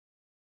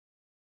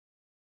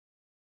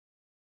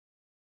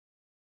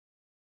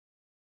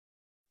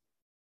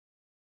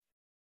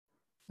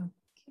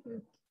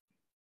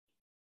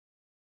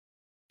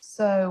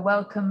So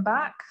welcome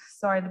back.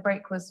 Sorry, the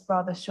break was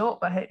rather short,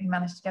 but I hope you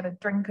managed to get a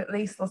drink at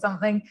least or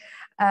something.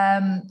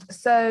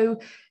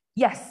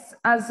 Yes,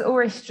 as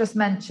Ulrich just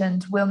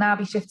mentioned, we'll now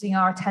be shifting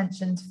our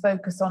attention to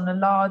focus on a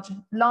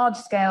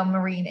large-scale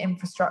marine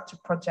infrastructure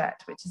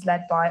project, which is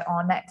led by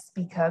our next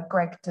speaker,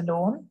 Greg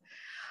DeLorme.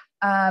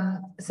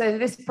 So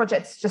this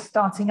project is just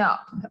starting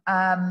up.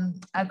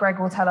 Greg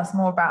will tell us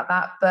more about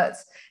that, but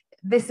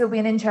this will be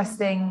an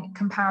interesting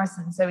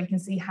comparison so we can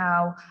see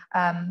how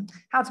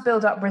to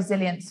build up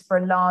resilience for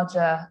a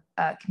larger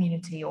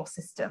community or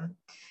system.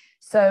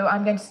 So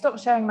I'm going to stop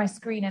sharing my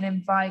screen and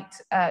invite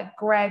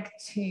Greg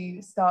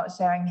to start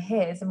sharing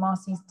his, and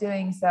whilst he's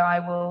doing so, I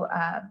will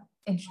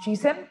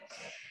introduce him.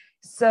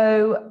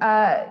 So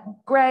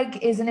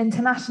Greg is an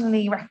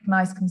internationally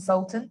recognized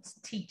consultant,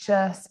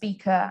 teacher,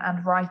 speaker,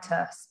 and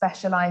writer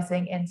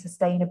specializing in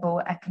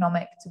sustainable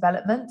economic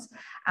development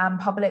and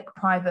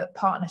public-private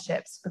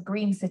partnerships for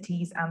green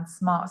cities and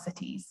smart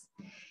cities.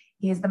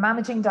 He is the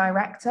managing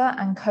director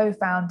and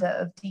co-founder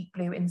of Deep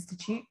Blue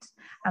Institute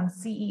and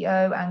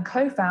CEO and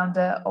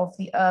co-founder of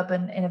the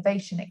Urban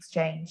Innovation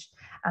Exchange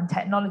and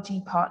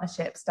Technology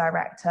Partnerships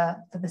Director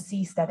for the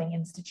Seasteading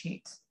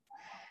Institute.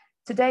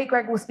 Today,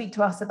 Greg will speak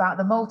to us about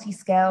the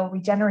multi-scale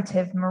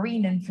regenerative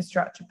marine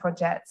infrastructure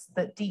projects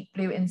that Deep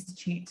Blue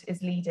Institute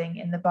is leading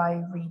in the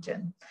Bayou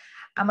region,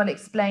 and will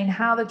explain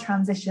how the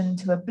transition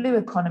to a blue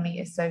economy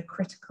is so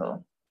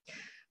critical.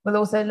 We'll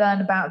also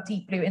learn about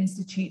Deep Blue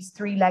Institute's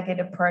three-legged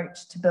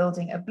approach to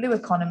building a blue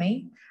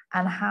economy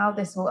and how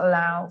this will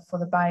allow for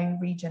the Bayou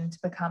region to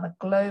become a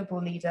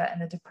global leader in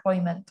the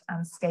deployment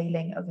and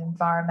scaling of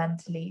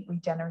environmentally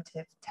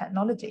regenerative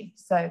technology.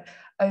 So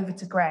over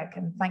to Greg,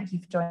 and thank you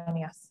for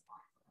joining us.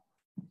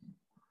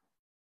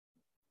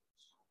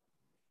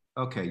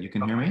 Okay, you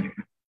can hear me?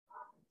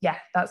 Yeah,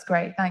 that's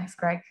great. Thanks,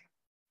 Greg.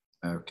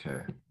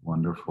 Okay,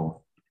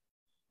 wonderful.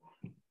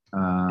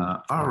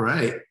 All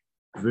right,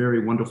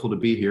 very wonderful to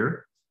be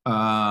here.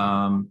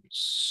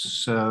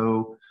 First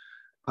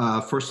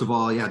of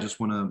all, yeah, I just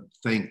want to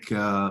thank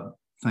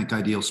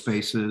Ideal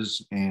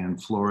Spaces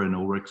and Flora and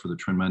Ulrich for the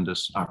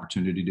tremendous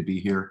opportunity to be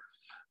here,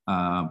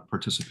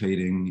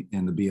 participating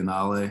in the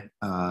Biennale.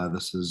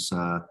 This is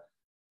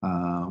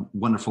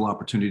wonderful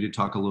opportunity to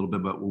talk a little bit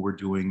about what we're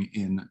doing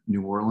in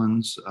New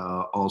Orleans,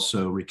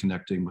 also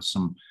reconnecting with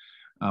some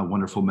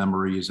wonderful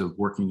memories of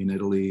working in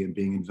Italy and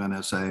being in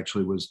Venice. I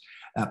actually was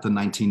at the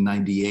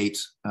 1998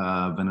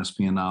 Venice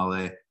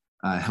Biennale,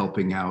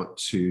 helping out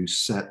to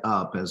set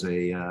up as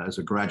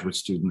a graduate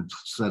student,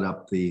 set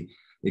up the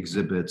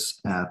exhibits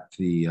at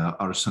the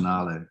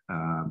Arsenale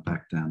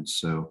back then.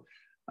 So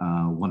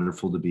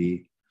wonderful to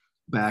be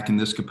back in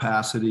this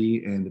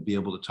capacity and to be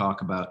able to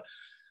talk about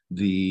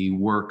the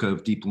work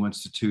of Deep Blue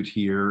Institute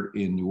here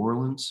in New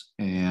Orleans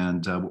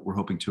and what we're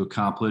hoping to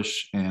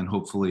accomplish, and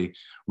hopefully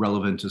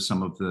relevant to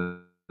some of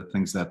the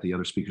things that the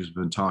other speakers have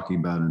been talking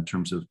about in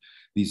terms of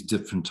these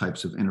different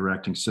types of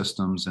interacting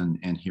systems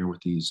and here with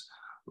these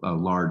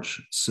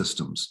large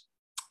systems.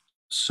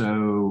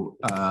 So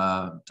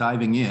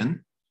diving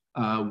in,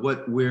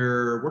 what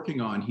we're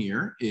working on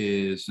here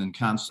is in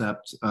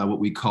concept what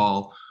we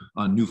call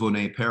a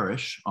nouveau-né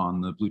parish on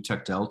the Blue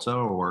Tech Delta,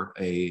 or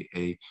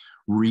a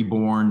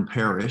reborn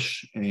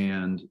parish.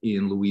 And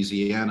in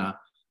Louisiana,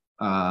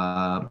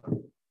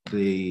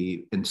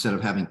 instead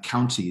of having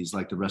counties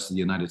like the rest of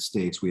the United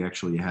States, we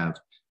actually have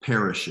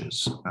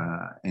parishes.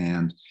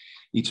 And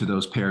each of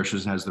those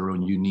parishes has their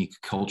own unique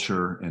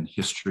culture and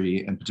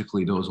history, and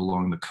particularly those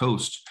along the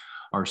coast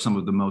are some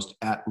of the most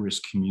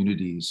at-risk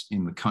communities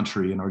in the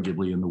country and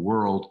arguably in the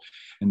world,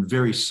 and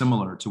very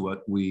similar to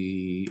what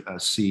we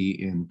see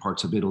in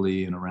parts of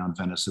Italy and around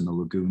Venice and the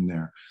lagoon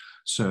there.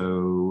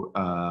 So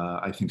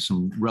I think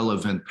some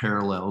relevant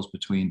parallels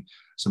between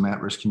some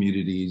at-risk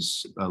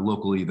communities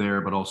locally there,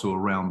 but also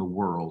around the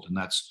world. And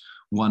that's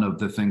one of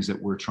the things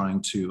that we're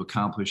trying to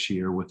accomplish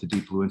here with the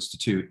Deep Blue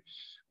Institute,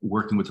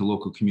 working with the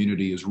local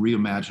community, is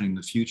reimagining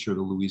the future of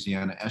the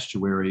Louisiana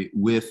estuary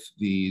with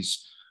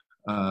these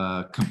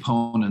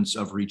components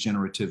of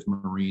regenerative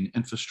marine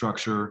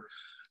infrastructure,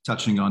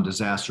 touching on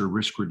disaster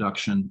risk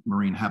reduction,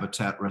 marine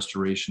habitat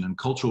restoration, and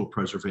cultural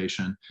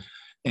preservation,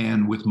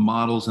 and with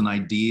models and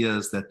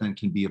ideas that then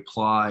can be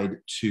applied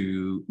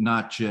to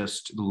not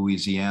just the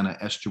Louisiana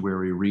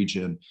estuary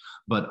region,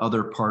 but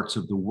other parts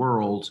of the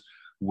world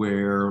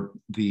where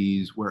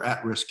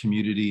at-risk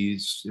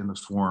communities in the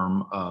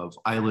form of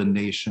island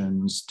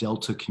nations,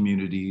 delta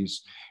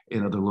communities,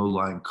 and other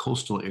low-lying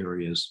coastal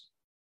areas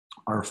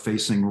are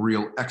facing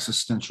real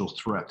existential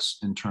threats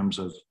in terms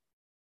of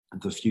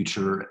the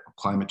future of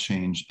climate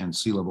change and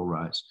sea level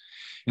rise.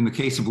 In the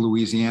case of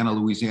Louisiana,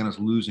 Louisiana is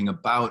losing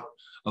about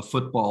a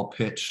football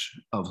pitch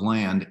of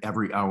land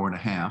every hour and a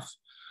half.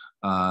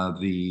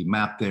 The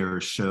map there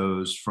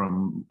shows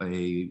from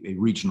a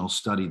regional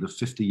study the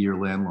 50-year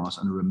land loss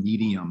under a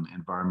medium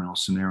environmental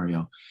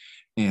scenario.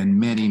 And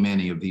many,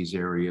 many of these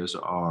areas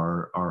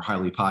are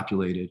highly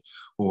populated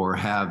or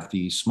have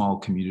these small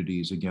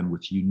communities, again,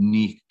 with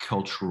unique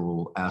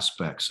cultural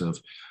aspects of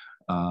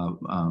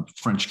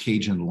French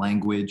Cajun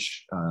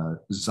language,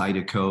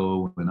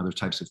 Zydeco, and other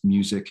types of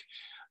music,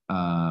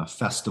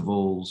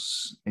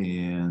 festivals,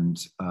 and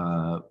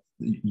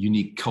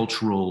unique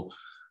cultural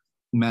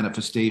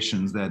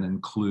manifestations that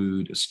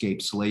include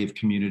escaped slave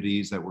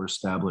communities that were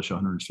established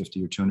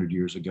 150 or 200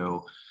 years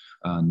ago,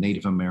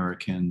 Native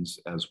Americans,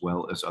 as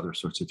well as other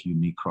sorts of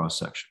unique cross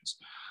sections.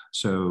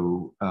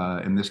 So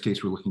in this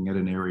case, we're looking at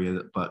an area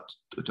that about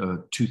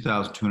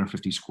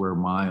 2,250 square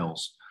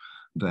miles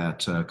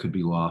that could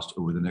be lost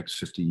over the next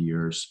 50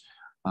 years.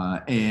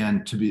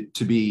 And to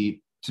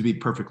be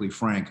perfectly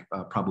frank,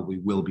 probably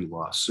will be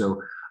lost.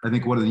 So I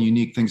think one of the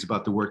unique things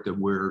about the work that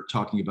we're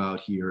talking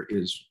about here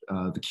is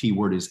the key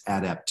word is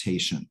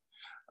adaptation.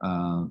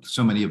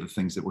 So many of the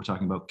things that we're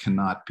talking about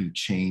cannot be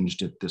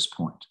changed at this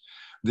point.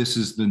 This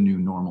is the new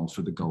normal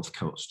for the Gulf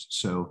Coast.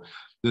 So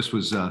this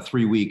was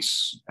 3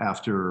 weeks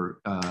after,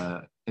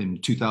 in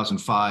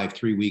 2005,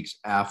 3 weeks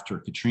after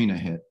Katrina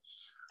hit.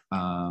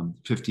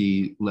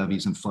 50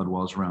 levees and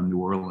floodwalls around New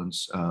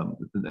Orleans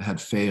had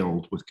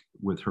failed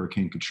with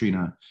Hurricane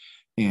Katrina.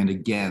 And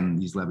again,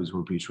 these levees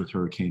were breached with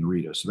Hurricane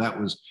Rita. So that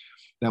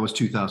was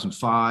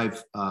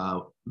 2005.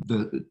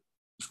 The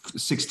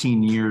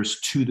 16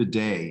 years to the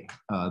day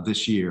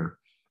this year,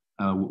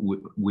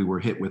 we were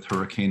hit with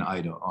Hurricane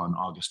Ida on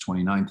August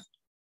 29th.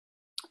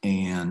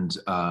 And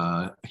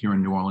here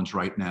in New Orleans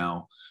right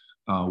now,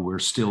 we're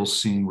still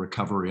seeing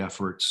recovery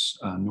efforts.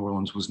 New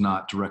Orleans was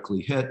not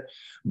directly hit,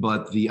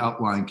 but the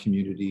outlying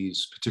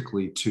communities,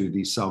 particularly to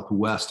the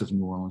southwest of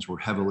New Orleans, were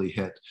heavily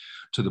hit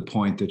to the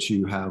point that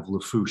you have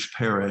Lafourche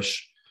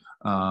Parish,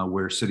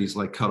 where cities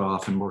like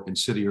Cutoff and Morgan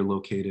City are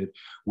located,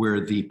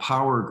 where the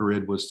power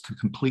grid was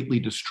completely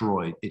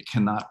destroyed. It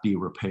cannot be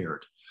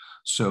repaired.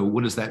 So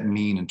what does that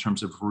mean in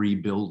terms of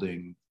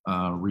rebuilding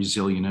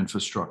resilient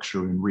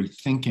infrastructure and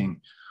rethinking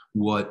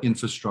what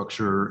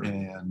infrastructure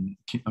and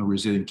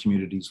resilient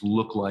communities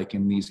look like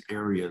in these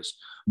areas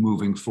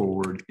moving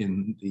forward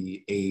in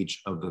the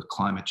age of the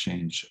climate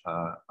change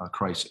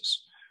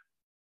crisis?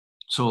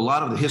 So a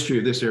lot of the history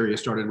of this area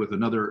started with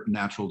another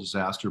natural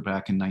disaster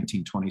back in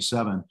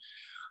 1927,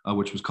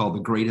 which was called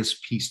the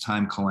greatest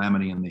peacetime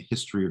calamity in the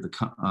history of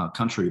the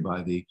country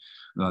by the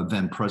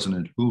then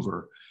President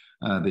Hoover.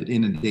 That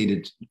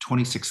inundated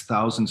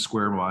 26,000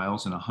 square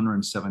miles in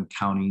 107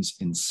 counties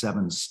in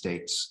 7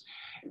 states,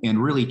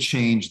 and really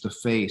changed the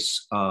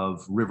face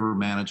of river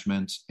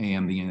management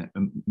and the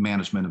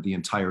management of the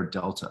entire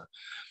Delta.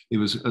 It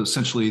was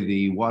essentially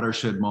the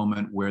watershed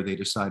moment where they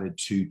decided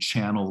to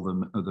channel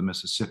the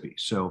Mississippi.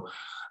 So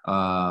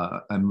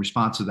in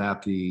response to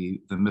that, the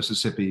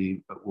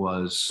Mississippi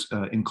was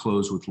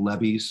enclosed with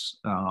levees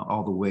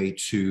all the way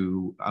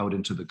out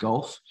into the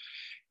Gulf.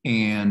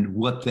 And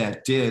what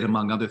that did,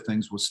 among other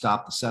things, was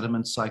stop the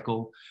sediment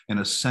cycle and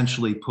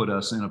essentially put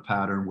us in a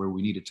pattern where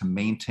we needed to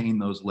maintain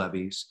those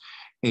levees,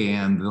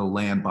 and the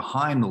land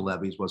behind the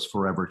levees was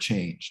forever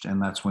changed.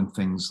 And that's when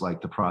things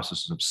like the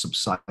process of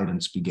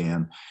subsidence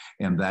began.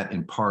 And that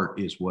in part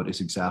is what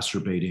is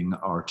exacerbating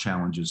our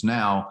challenges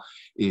now.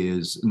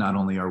 Is not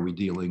only are we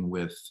dealing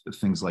with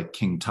things like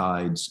king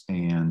tides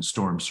and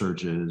storm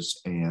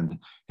surges and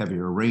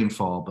heavier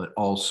rainfall, but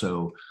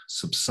also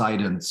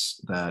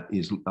subsidence that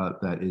is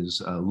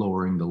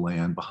lowering the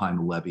land behind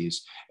the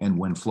levees. And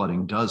when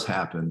flooding does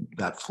happen,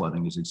 that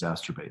flooding is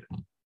exacerbated.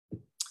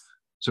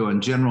 So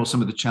in general,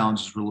 some of the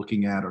challenges we're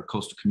looking at are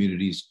coastal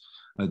communities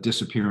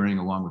disappearing,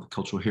 along with the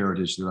cultural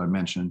heritage that I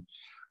mentioned,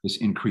 this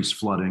increased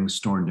flooding,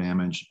 storm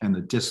damage, and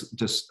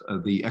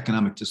the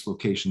economic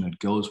dislocation that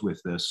goes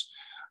with this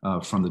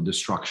from the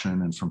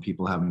destruction and from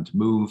people having to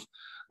move.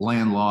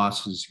 Land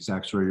loss is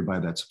exacerbated by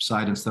that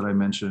subsidence that I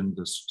mentioned,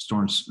 the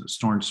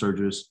storm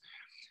surges,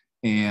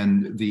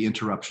 and the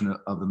interruption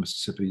of the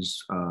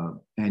Mississippi's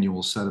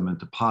annual sediment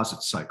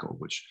deposit cycle,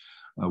 which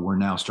we're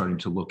now starting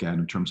to look at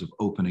in terms of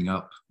opening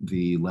up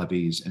the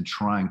levees and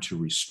trying to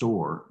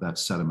restore that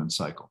sediment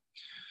cycle.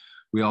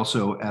 We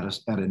also, at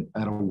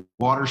a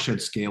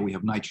watershed scale, we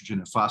have nitrogen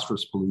and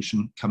phosphorus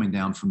pollution coming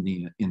down from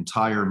the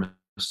entire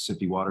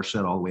Mississippi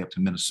watershed all the way up to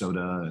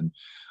Minnesota and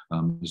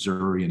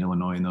Missouri and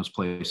Illinois and those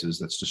places.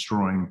 That's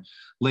destroying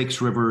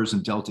lakes, rivers,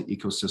 and delta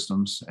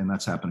ecosystems, and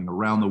that's happening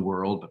around the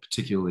world, but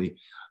particularly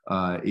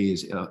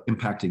is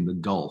impacting the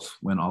Gulf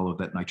when all of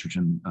that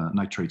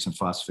nitrates and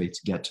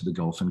phosphates get to the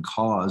Gulf and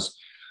cause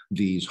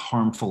these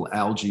harmful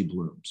algae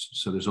blooms.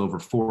 So there's over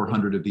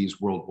 400 of these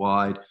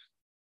worldwide,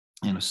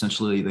 and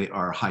essentially they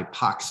are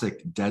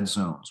hypoxic dead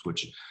zones,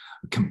 which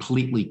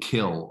completely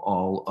kill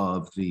all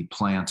of the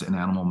plant and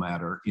animal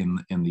matter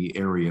in the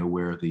area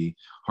where the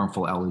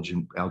harmful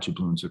algae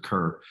blooms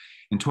occur.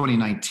 In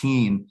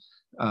 2019,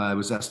 it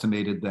was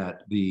estimated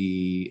that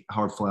the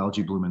harmful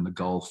algae bloom in the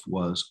Gulf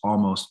was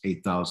almost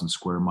 8,000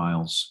 square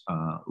miles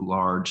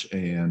large,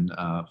 and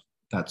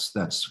that's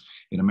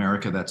in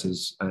America, that's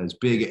as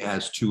big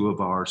as 2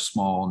 of our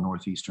small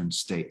northeastern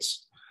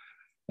states.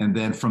 And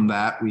then from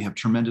that, we have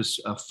tremendous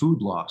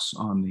food loss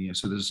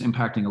so this is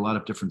impacting a lot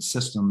of different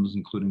systems,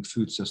 including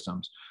food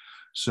systems.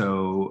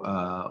 So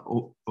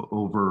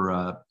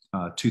over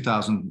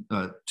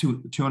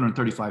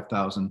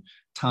 235,000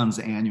 tons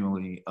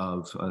annually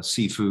of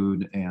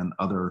seafood and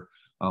other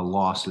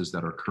losses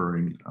that are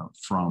occurring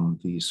from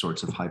these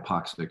sorts of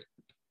hypoxic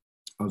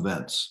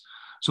events.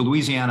 So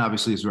Louisiana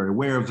obviously is very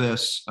aware of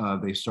this.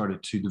 They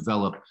started to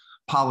develop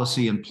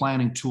policy and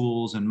planning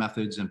tools and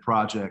methods and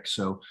projects.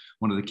 So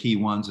one of the key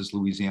ones is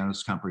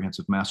Louisiana's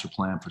Comprehensive Master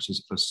Plan for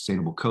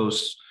Sustainable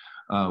Coasts,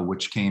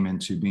 which came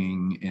into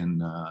being in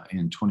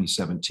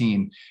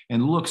 2017,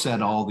 and looks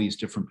at all these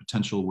different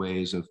potential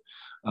ways of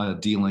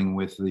dealing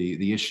with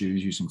the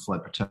issues using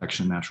flood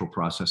protection, natural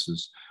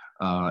processes,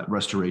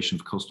 restoration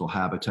of coastal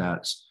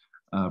habitats,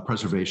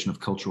 preservation of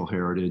cultural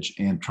heritage,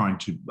 and trying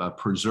to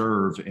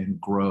preserve and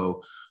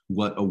grow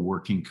what a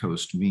working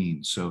coast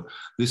means. So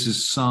this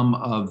is some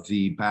of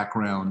the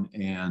background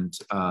and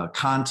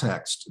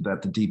context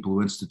that the Deep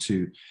Blue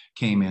Institute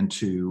came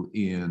into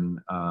in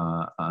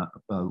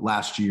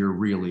last year.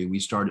 Really, we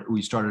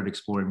started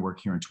exploring work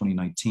here in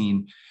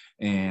 2019,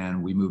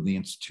 and we moved the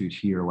Institute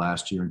here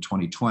last year in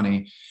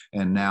 2020,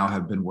 and now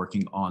have been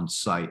working on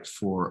site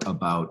for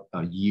about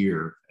a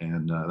year.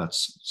 And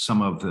that's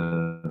some of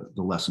the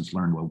lessons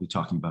learned we'll be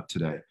talking about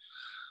today.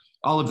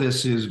 All of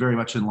this is very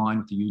much in line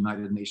with the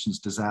United Nations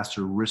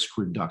disaster risk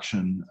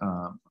reduction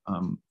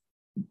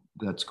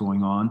that's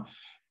going on.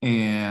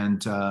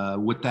 And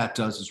what that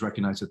does is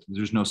recognize that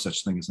there's no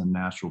such thing as a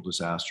natural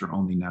disaster,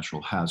 only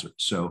natural hazard.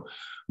 So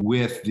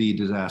with the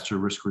disaster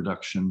risk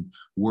reduction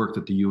work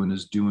that the UN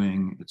is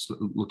doing, it's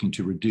looking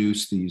to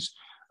reduce the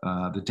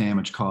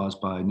damage caused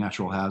by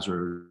natural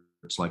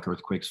hazards like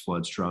earthquakes,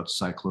 floods, droughts,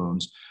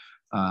 cyclones,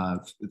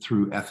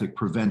 through ethic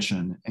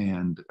prevention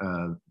and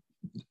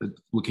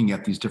looking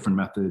at these different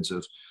methods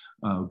of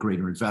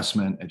greater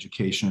investment,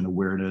 education,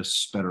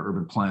 awareness, better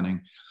urban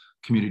planning,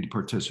 community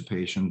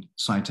participation,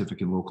 scientific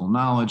and local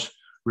knowledge,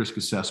 risk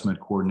assessment,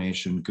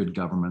 coordination, good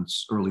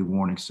governance, early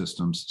warning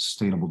systems,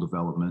 sustainable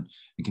development,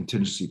 and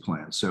contingency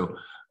plans. So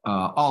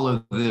all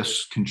of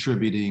this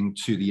contributing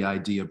to the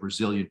idea of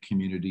resilient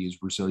communities,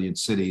 resilient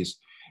cities,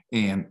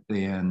 and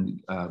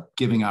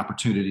giving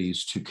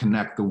opportunities to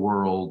connect the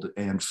world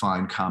and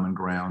find common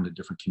ground in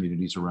different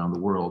communities around the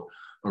world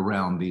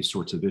around these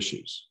sorts of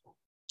issues.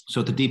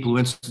 So at the Deep Blue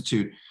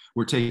Institute,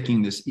 we're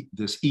taking this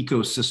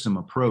ecosystem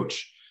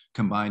approach,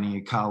 combining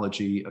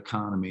ecology,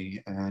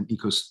 economy, and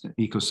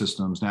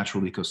ecosystems,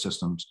 natural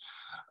ecosystems,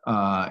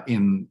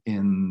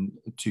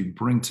 to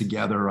bring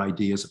together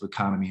ideas of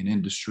economy and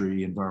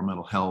industry,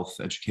 environmental health,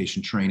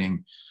 education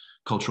training,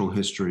 cultural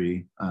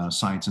history,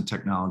 science and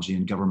technology,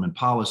 and government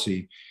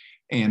policy,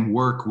 and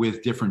work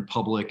with different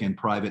public and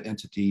private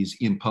entities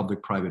in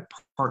public-private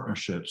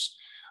partnerships,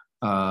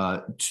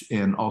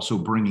 and also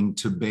bringing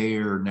to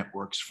bear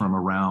networks from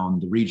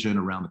around the region,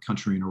 around the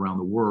country, and around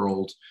the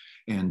world,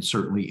 and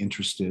certainly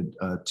interested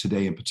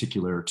today in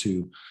particular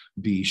to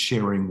be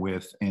sharing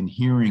with and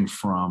hearing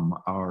from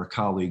our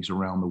colleagues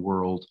around the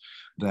world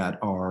that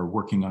are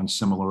working on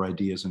similar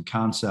ideas and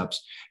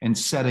concepts, and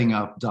setting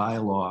up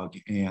dialogue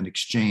and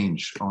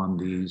exchange on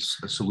these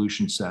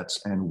solution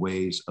sets and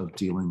ways of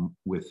dealing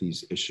with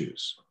these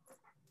issues.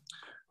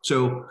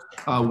 So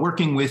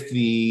working with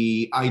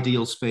the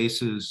ideal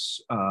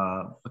spaces,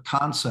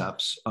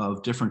 concepts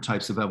of different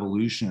types of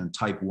evolution,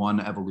 type 1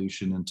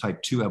 evolution and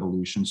type 2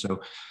 evolution. So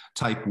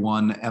type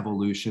 1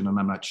 evolution, and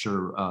I'm not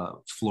sure,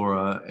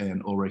 Flora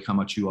and Ulrich, how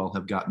much you all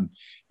have gotten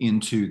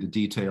into the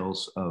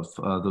details of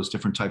those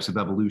different types of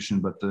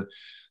evolution, but the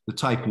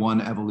type 1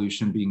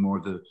 evolution being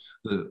more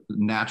the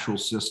natural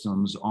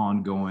systems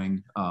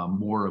ongoing,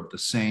 more of the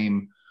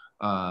same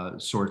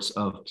sorts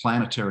of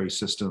planetary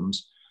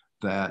systems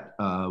that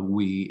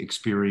we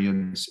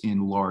experience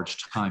in large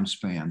time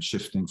spans,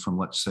 shifting from,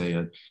 let's say,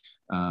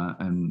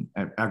 an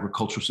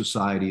agricultural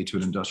society to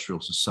an industrial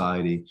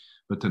society,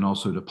 but then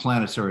also at a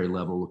planetary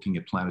level, looking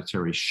at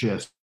planetary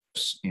shifts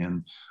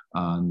in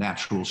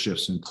natural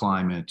shifts in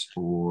climate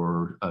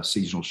or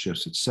seasonal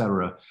shifts, et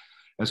cetera,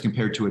 as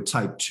compared to a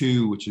type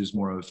 2, which is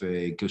more of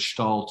a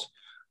gestalt,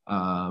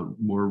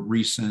 more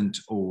recent,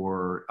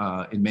 or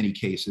in many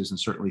cases, and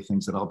certainly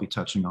things that I'll be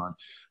touching on,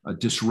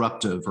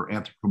 disruptive or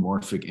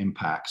anthropomorphic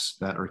impacts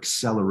that are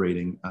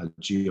accelerating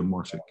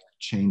geomorphic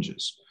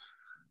changes.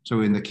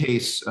 So in the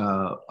case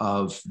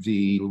of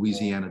the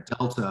Louisiana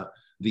Delta,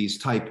 these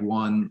type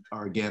 1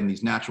 are, again,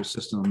 these natural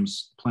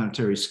systems,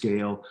 planetary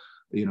scale.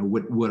 You know,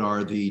 what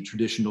are the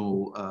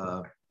traditional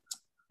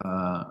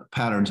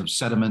patterns of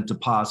sediment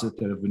deposit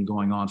that have been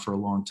going on for a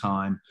long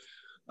time,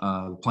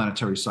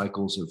 planetary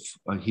cycles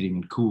of heating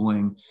and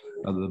cooling,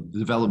 the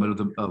development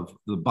of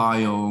the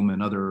biome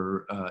and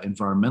other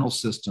environmental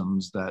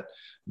systems that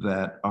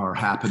are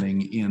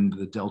happening in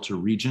the Delta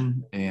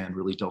region, and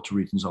really Delta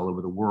regions all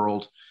over the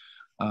world.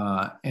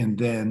 And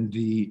then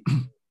the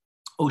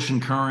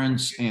ocean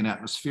currents and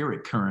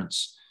atmospheric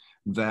currents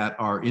that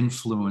are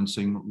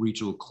influencing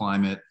regional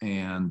climate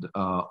and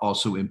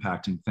also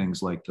impacting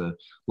things like the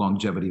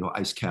longevity of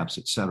ice caps,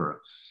 et cetera.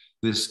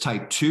 This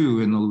type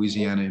 2 in the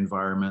Louisiana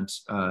environment,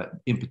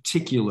 in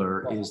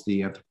particular, is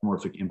the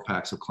anthropomorphic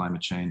impacts of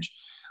climate change,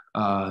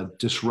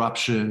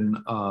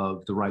 disruption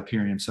of the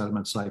riparian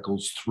sediment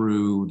cycles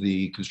through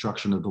the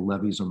construction of the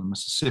levees on the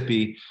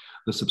Mississippi,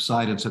 the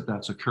subsidence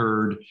that's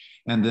occurred,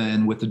 and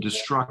then with the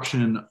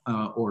destruction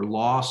or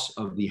loss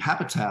of the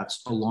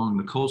habitats along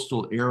the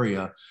coastal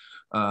area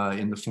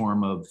in the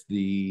form of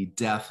the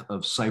death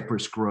of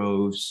cypress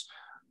groves,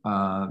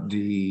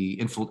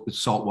 the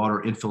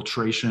saltwater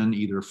infiltration,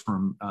 either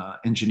from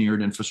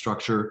engineered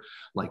infrastructure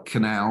like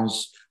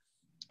canals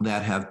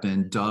that have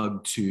been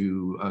dug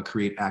to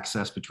create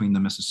access between the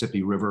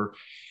Mississippi River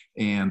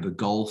and the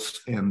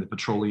Gulf, and the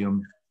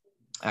petroleum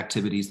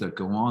activities that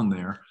go on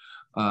there,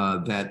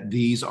 that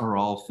these are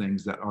all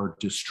things that are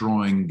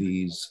destroying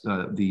these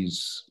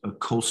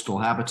coastal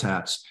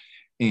habitats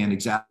and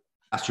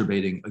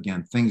exacerbating,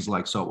 again, things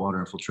like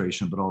saltwater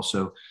infiltration, but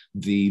also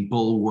the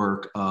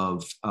bulwark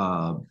of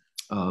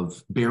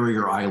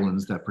barrier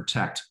islands that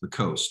protect the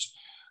coast.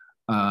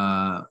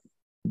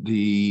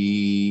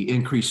 The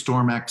increased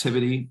storm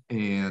activity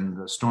and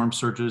the storm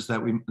surges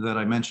that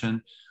I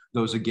mentioned,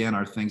 those again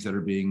are things that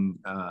are being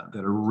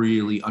that are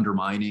really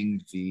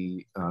undermining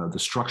the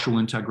structural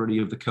integrity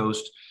of the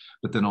coast,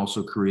 but then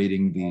also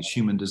creating these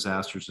human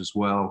disasters as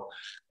well.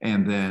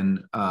 And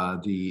then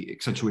the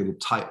accentuated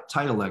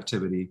tidal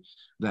activity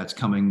that's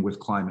coming with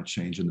climate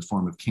change in the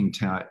form of king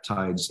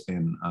tides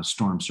and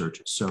storm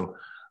surges. So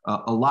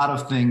a lot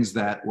of things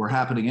that were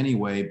happening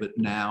anyway, but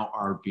now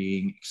are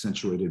being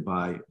accentuated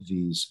by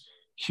these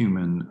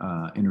human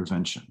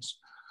interventions.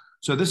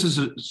 So this is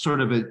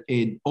sort of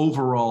an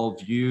overall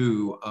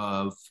view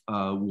of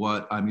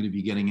what I'm going to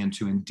be getting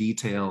into in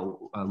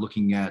detail,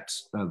 looking at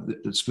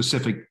the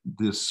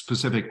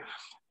specific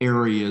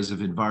areas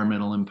of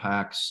environmental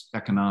impacts,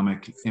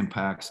 economic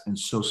impacts, and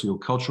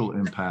sociocultural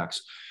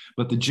impacts.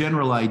 But the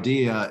general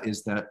idea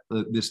is that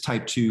this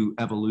type 2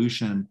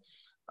 evolution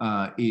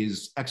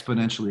is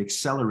exponentially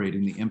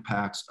accelerating the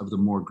impacts of the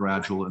more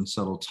gradual and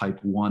subtle type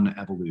 1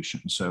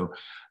 evolution. So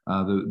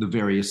the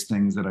various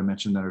things that I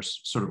mentioned that are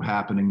sort of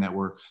happening,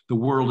 the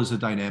world is a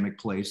dynamic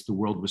place. The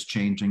world was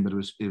changing, but it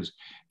was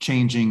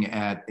changing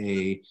at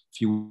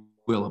if you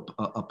will,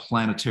 a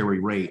planetary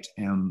rate.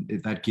 And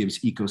that gives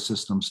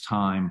ecosystems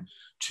time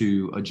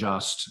to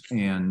adjust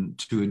and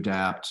to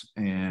adapt,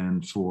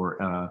 and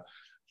for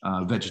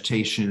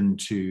vegetation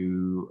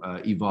to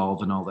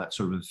evolve and all that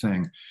sort of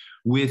thing.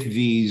 With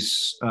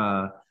these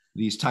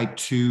type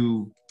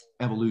 2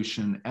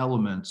 evolution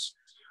elements,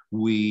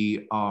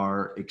 we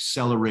are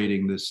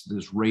accelerating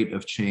this rate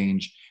of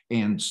change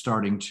and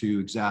starting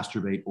to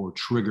exacerbate or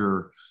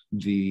trigger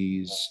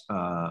these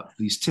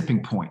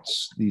tipping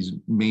points, these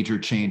major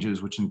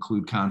changes, which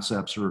include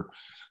concepts or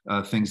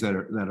things that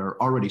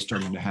are already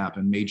starting to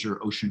happen,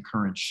 major ocean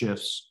current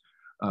shifts.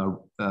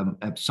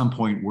 At some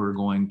point, we're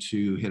going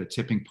to hit a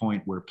tipping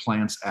point where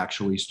plants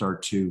actually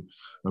start to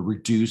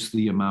reduce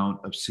the amount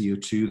of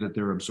CO2 that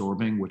they're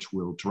absorbing, which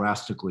will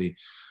drastically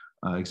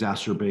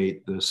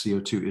exacerbate the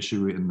CO2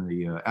 issue in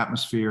the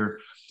atmosphere.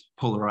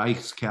 Polar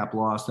ice cap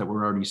loss that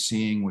we're already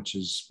seeing, which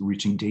is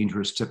reaching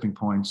dangerous tipping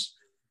points.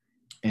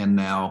 And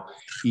now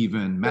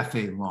even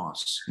methane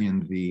loss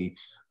in the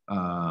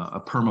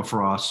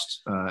permafrost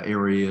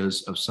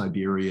areas of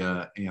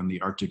Siberia and the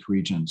Arctic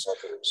regions.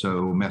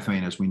 So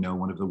methane, as we know,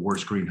 one of the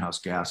worst greenhouse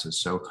gases.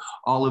 So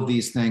all of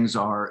these things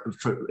are,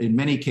 in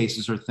many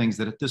cases, are things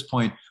that at this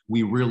point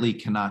we really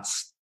cannot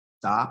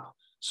stop.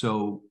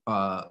 So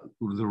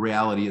the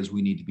reality is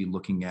we need to be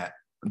looking at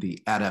the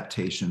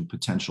adaptation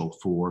potential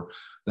for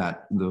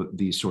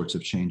these sorts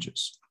of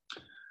changes.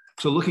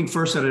 So looking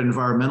first at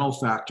environmental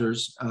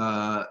factors,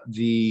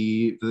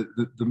 the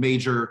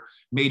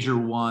major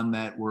one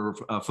that we're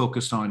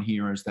focused on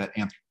here is that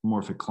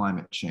anthropomorphic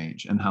climate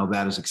change and how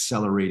that is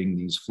accelerating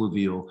these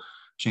fluvial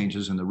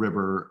changes in the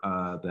river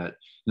that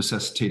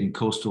necessitating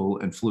coastal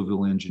and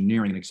fluvial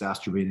engineering and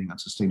exacerbating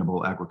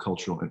unsustainable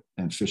agricultural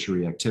and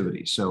fishery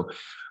activities. So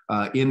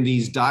in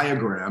these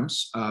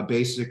diagrams,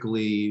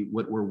 basically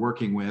what we're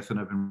working with, and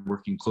I've been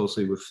working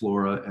closely with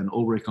Flora and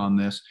Ulrich on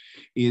this,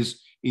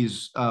 is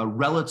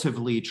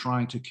relatively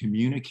trying to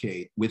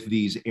communicate with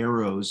these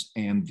arrows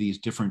and these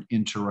different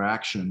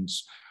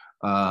interactions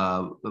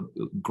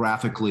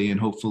graphically and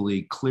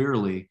hopefully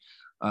clearly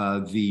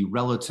the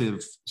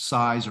relative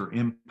size or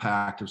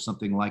impact of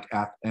something like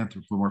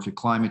anthropomorphic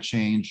climate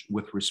change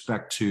with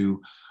respect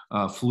to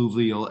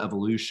fluvial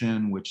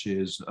evolution, which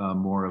is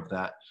more of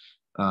that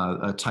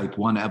a type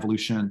 1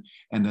 evolution,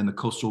 and then the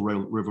coastal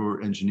river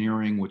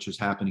engineering, which is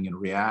happening in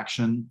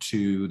reaction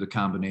to the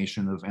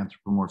combination of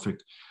anthropomorphic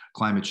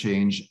climate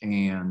change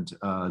and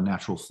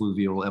natural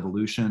fluvial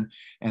evolution,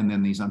 and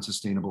then these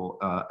unsustainable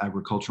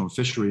agricultural and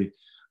fishery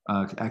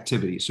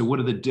activities. So what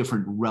are the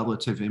different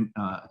relative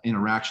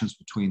interactions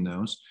between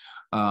those?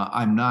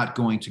 I'm not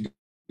going to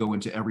go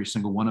into every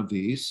single one of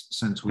these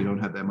since we don't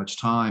have that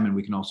much time, and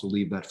we can also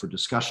leave that for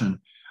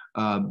discussion.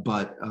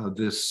 But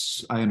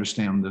I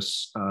understand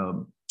this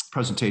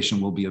presentation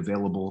will be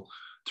available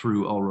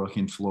through Ulrich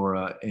and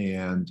Flora,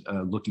 and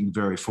looking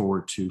very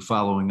forward to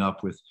following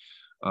up with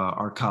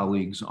our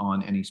colleagues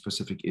on any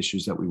specific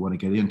issues that we want to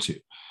get into.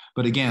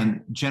 But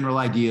again, general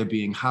idea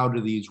being, how do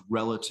these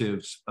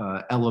relative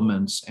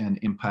elements and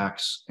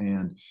impacts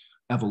and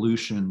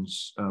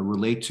evolutions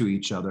relate to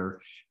each other,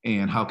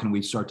 and how can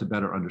we start to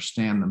better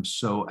understand them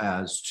so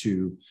as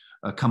to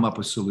come up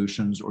with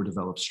solutions or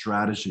develop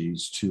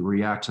strategies to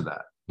react to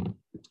that.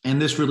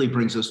 And this really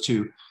brings us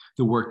to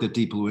the work that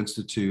Deep Blue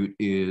Institute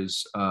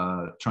is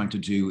trying to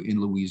do in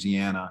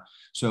Louisiana.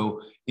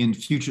 So in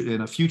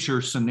a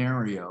future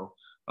scenario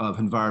of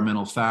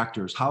environmental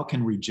factors, how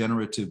can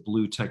regenerative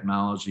blue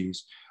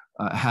technologies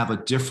have a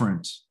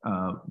different,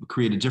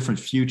 create a different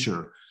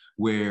future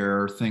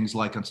where things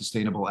like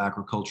unsustainable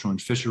agriculture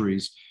and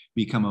fisheries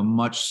become a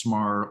much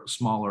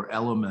smaller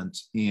element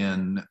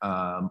in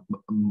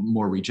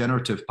more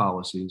regenerative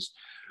policies.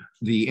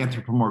 The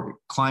anthropomorphic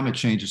climate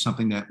change is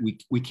something that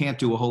we can't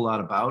do a whole lot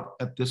about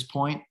at this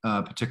point,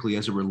 particularly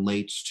as it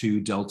relates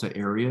to delta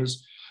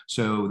areas.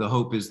 So the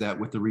hope is that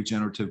with the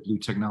regenerative blue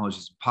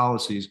technologies and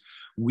policies,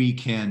 we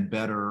can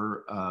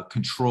better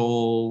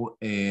control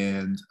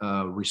and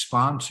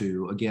respond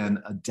to,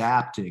 again,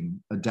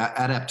 adapting.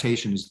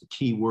 Adaptation is the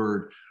key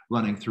word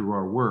running through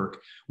our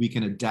work. We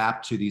can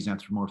adapt to these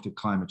anthropomorphic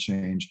climate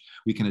change.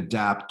 We can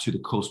adapt to the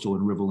coastal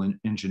and river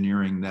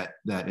engineering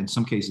that in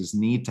some cases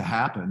need to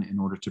happen in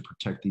order to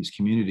protect these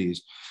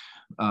communities,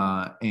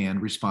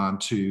 and respond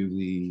to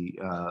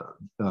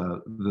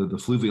the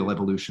fluvial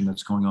evolution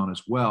that's going on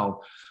as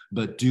well.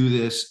 But do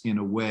this in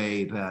a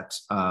way that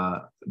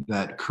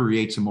that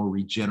creates a more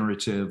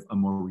regenerative, a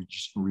more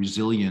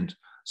resilient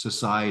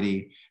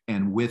society,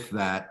 and with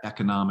that,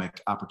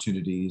 economic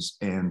opportunities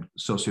and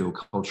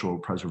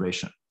sociocultural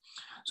preservation.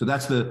 So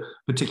that's the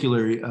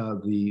particular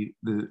the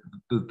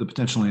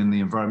potential in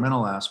the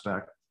environmental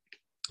aspect.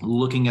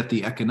 Looking at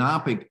the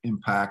economic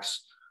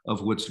impacts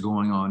of what's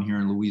going on here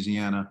in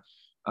Louisiana.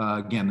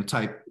 Again,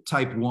 the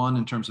type one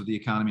in terms of the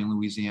economy in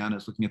Louisiana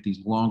is looking at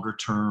these longer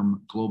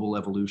term global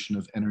evolution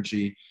of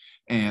energy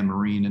and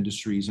marine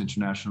industries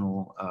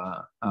internationally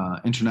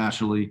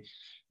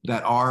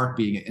that are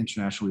being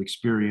internationally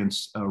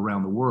experienced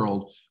around the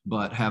world,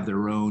 but have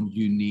their own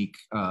unique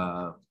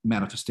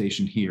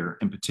manifestation here.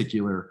 In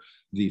particular,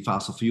 the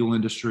fossil fuel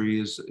industry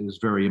is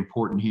very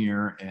important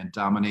here and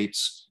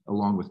dominates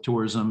along with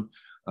tourism.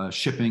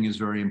 Shipping is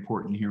very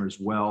important here as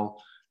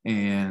well.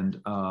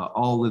 And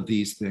all of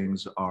these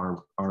things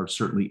are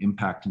certainly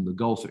impacting the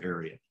Gulf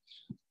area.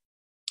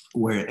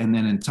 And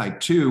then in type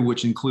two,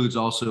 which includes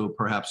also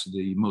perhaps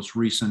the most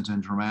recent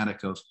and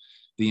dramatic of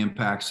the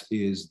impacts,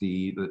 is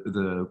the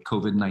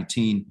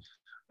COVID-19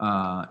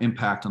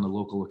 impact on the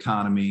local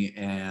economy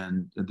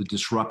and the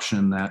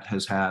disruption that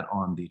has had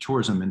on the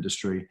tourism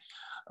industry.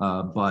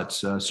 But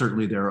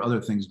certainly there are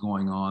other things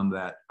going on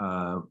that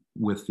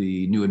with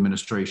the new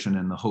administration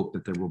and the hope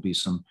that there will be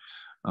some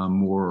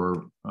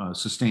more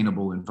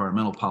sustainable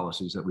environmental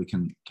policies that we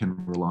can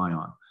rely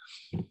on.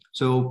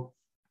 So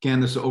again,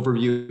 this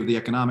overview of the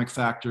economic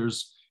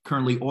factors.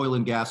 Currently, oil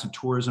and gas and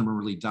tourism are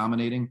really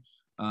dominating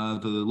the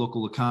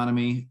local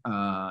economy.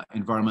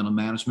 Environmental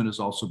management is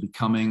also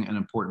becoming an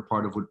important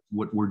part of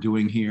what we're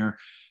doing here.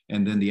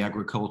 And then the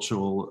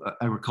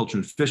agriculture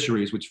and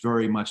fisheries, which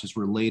very much is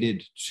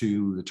related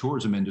to the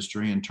tourism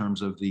industry in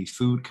terms of the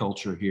food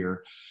culture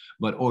here.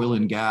 But oil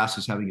and gas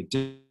is having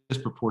a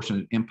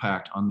disproportionate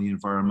impact on the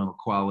environmental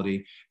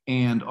quality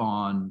and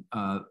on,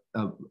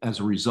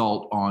 as a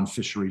result, on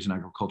fisheries and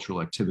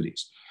agricultural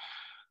activities.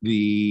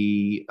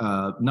 The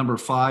number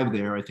 5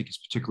 there, I think, is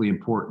particularly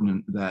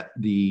important, that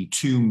the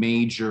two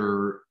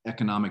major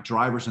economic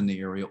drivers in the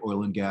area,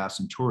 oil and gas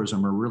and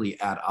tourism, are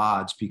really at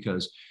odds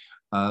because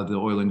the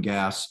oil and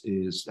gas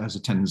has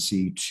a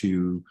tendency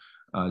to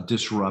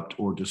disrupt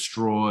or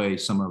destroy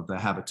some of the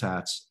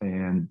habitats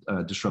and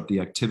disrupt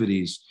the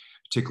activities,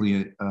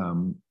 particularly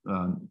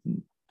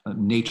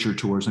nature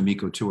tourism,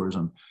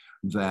 ecotourism,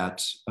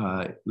 that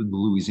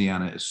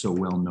Louisiana is so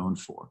well known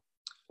for.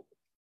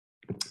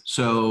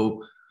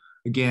 So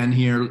again,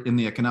 here in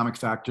the economic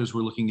factors,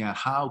 we're looking at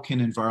how can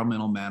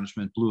environmental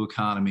management, blue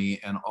economy,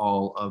 and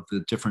all of the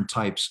different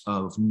types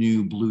of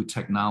new blue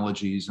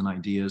technologies and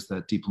ideas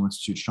that Deep Blue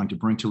Institute is trying to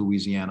bring to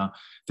Louisiana,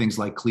 things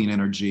like clean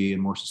energy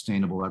and more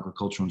sustainable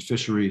agriculture and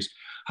fisheries,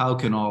 how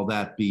can all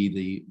that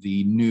be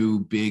the new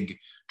big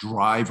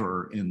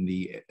driver in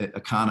the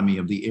economy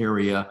of the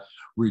area,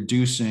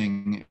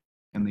 reducing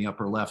in the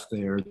upper left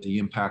there the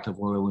impact of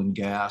oil and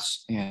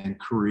gas and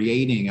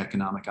creating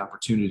economic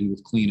opportunity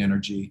with clean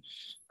energy,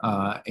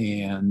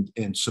 and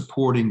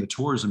supporting the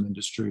tourism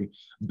industry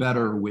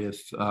better with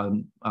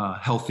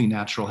healthy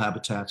natural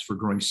habitats for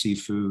growing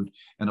seafood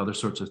and other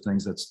sorts of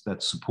things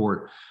that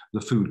support the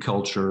food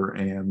culture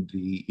and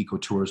the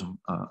ecotourism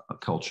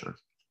culture.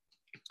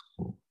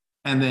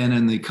 And then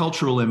in the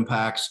cultural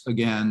impacts,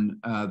 again,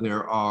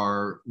 there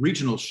are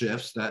regional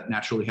shifts that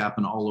naturally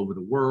happen all over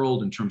the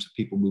world in terms of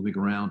people moving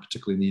around,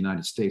 particularly in the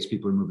United States.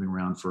 People are moving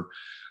around for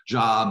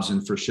jobs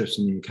and for shifts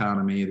in the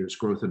economy. There's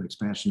growth and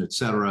expansion, et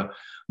cetera.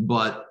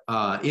 But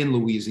in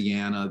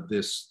Louisiana,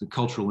 the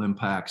cultural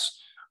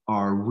impacts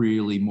are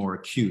really more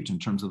acute in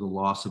terms of the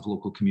loss of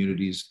local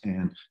communities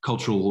and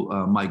cultural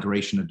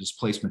migration and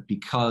displacement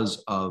because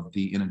of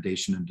the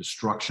inundation and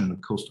destruction of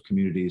coastal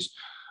communities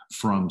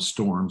from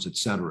storms, et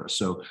cetera.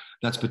 So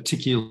that's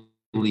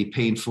particularly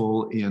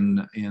painful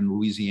in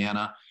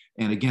Louisiana.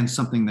 And again,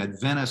 something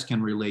that Venice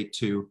can relate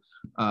to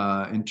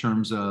in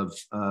terms of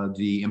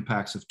the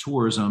impacts of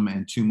tourism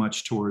and too much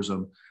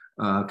tourism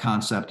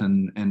concept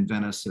in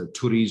Venice,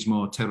 turismo,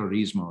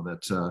 terrorismo,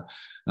 that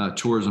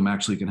tourism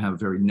actually can have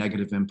very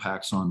negative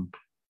impacts on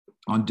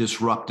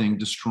disrupting,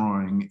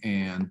 destroying,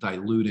 and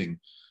diluting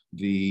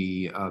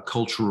the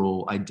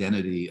cultural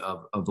identity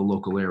of the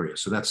local area.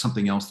 So that's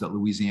something else that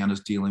Louisiana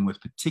is dealing with,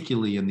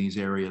 particularly in these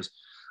areas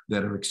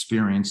that are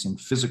experiencing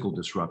physical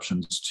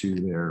disruptions to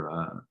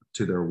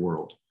their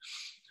world.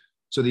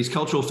 So these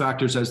cultural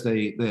factors, as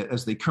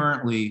they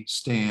currently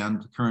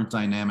stand, current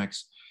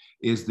dynamics,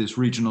 is this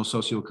regional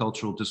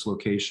sociocultural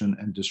dislocation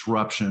and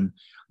disruption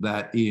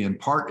that in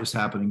part is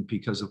happening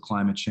because of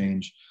climate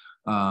change,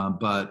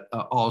 but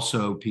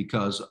also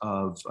because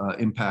of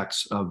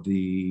impacts of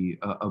the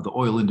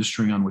oil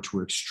industry on which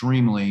we're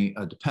extremely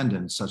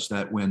dependent, such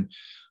that when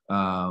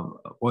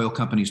oil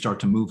companies start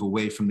to move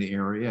away from the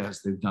area,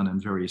 as they've done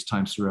in various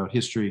times throughout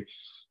history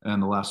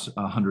and the last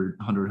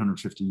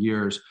 150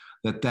 years,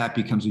 that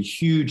becomes a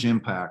huge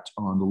impact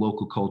on the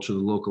local culture, the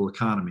local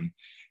economy,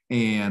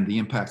 and the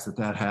impacts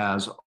that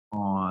has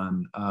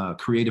on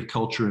creative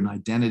culture and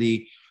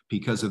identity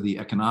because of the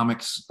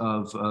economics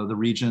of the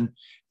region,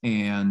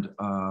 and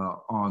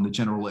on the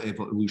general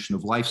evolution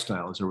of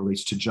lifestyle as it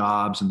relates to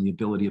jobs and the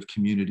ability of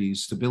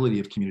communities, stability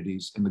of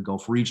communities in the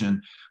Gulf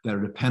region that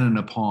are dependent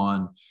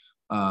upon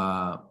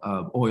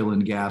oil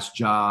and gas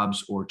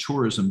jobs or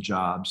tourism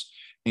jobs.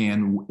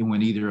 And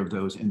when either of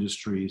those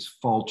industries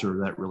falter,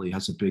 that really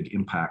has a big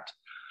impact.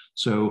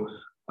 So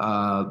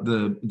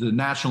the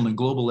national and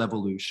global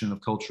evolution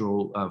of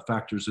cultural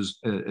factors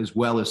as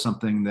well as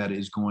something that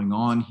is going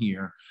on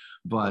here,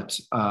 but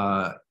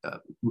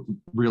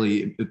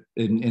really,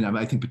 and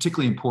I think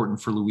particularly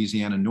important for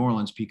Louisiana and New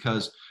Orleans,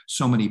 because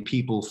so many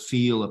people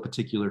feel a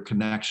particular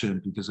connection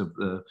because of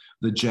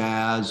the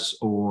jazz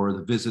or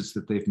the visits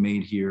that they've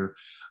made here,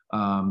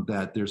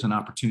 that there's an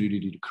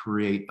opportunity to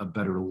create a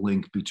better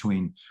link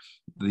between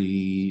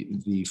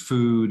the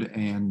food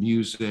and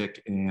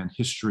music and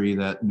history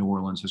that New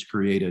Orleans has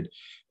created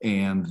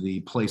and the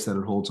place that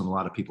it holds in a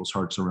lot of people's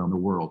hearts around the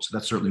world. So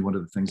that's certainly one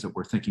of the things that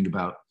we're thinking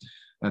about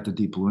at the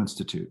Deep Blue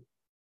Institute.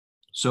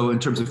 So in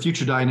terms of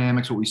future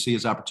dynamics, what we see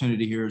as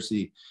opportunity here is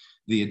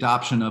the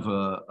adoption of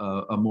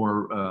a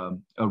more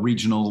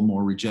regional,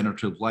 more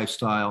regenerative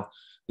lifestyle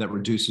that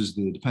reduces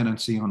the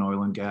dependency on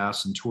oil and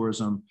gas and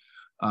tourism,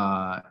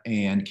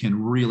 and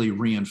can really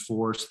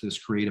reinforce this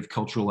creative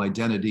cultural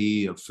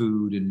identity of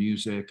food and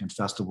music and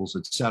festivals,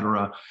 et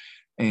cetera,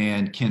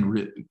 and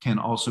can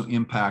also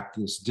impact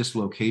this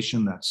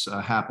dislocation that's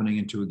happening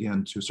into,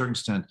 again, to a certain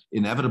extent,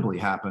 inevitably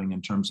happening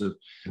in terms of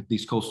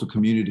these coastal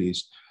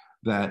communities,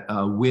 that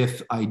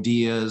with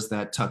ideas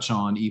that touch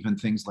on even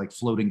things like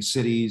floating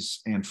cities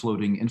and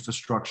floating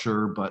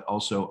infrastructure, but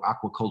also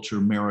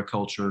aquaculture,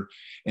 mariculture,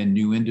 and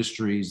new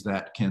industries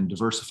that can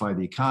diversify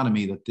the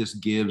economy, that this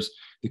gives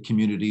the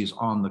communities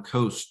on the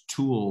coast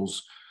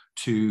tools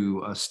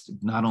to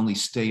not only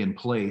stay in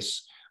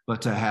place,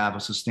 but to have a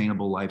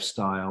sustainable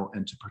lifestyle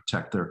and to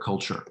protect their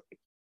culture.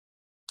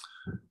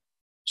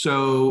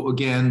 So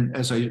again,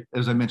 as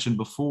I mentioned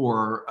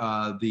before,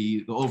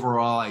 the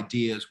overall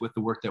ideas with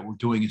the work that we're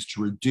doing is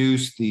to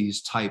reduce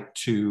these type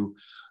 2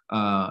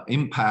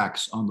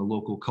 impacts on the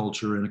local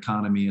culture and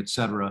economy, et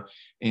cetera,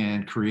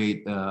 and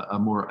create a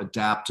more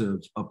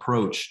adaptive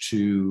approach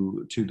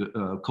to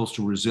the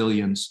coastal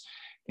resilience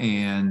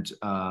and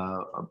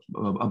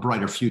a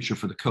brighter future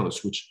for the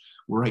coast, which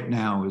right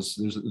now is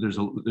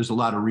there's a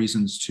lot of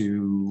reasons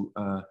to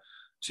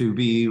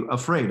be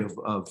afraid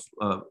of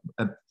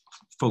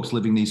folks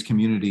living in these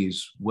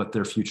communities, what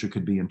their future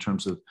could be in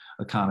terms of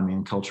economy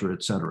and culture,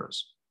 et cetera.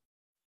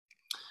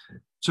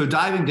 So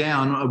diving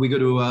down, we go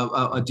to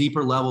a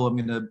deeper level. I'm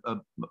going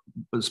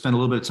to spend a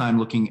little bit of time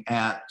looking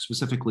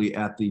specifically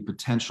at the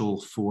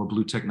potential for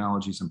blue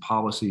technologies and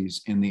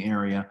policies in the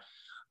area,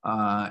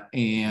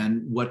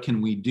 and what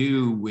can we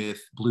do with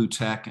blue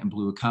tech and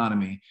blue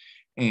economy.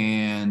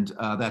 And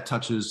that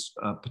touches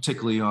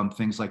particularly on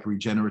things like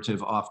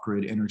regenerative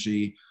off-grid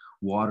energy,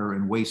 water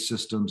and waste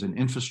systems and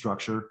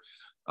infrastructure,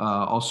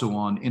 also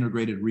on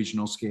integrated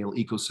regional scale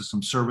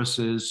ecosystem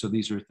services. So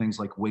these are things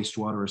like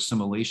wastewater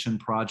assimilation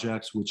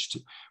projects,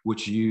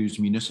 which use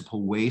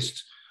municipal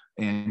waste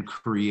and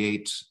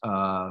create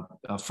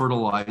a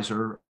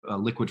fertilizer, a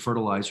liquid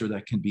fertilizer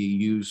that can be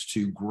used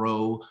to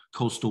grow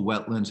coastal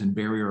wetlands and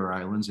barrier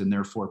islands and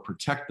therefore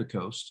protect the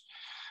coast.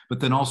 But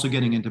then also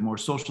getting into more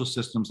social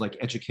systems like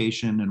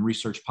education and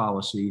research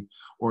policy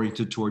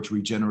oriented towards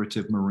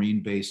regenerative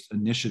marine-based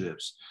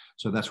initiatives.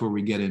 So that's where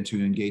we get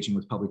into engaging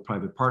with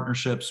public-private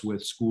partnerships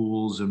with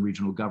schools and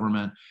regional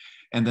government,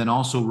 and then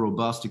also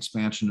robust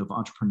expansion of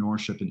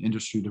entrepreneurship and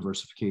industry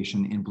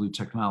diversification in blue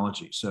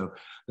technology. So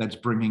that's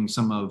bringing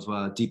some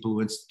of Deep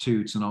Blue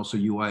Institutes and also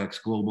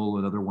UIX Global,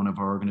 another one of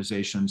our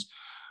organizations,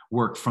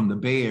 work from the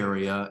Bay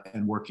Area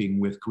and working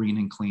with green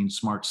and clean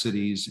smart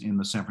cities in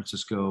the San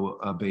Francisco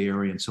Bay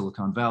Area and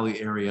Silicon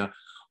Valley area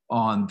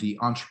on the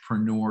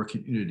entrepreneur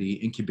community,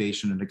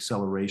 incubation and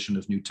acceleration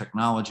of new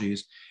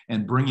technologies,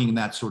 and bringing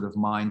that sort of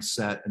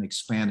mindset and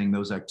expanding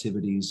those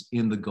activities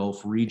in the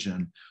Gulf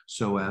region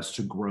so as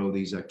to grow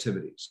these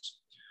activities.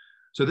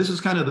 So this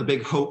is kind of the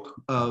big hope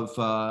of,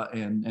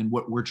 and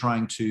what we're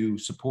trying to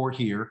support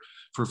here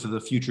for the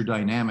future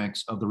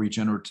dynamics of the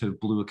regenerative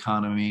blue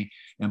economy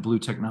and blue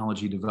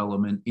technology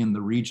development in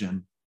the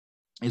region,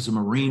 is a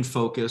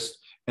marine-focused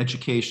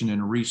education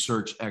and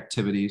research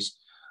activities,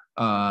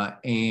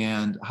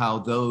 and how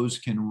those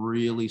can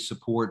really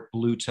support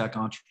blue tech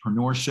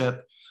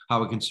entrepreneurship,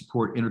 how it can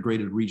support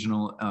integrated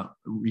regional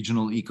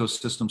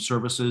ecosystem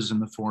services in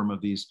the form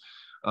of these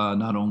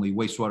not only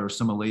wastewater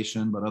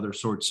assimilation, but other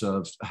sorts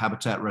of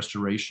habitat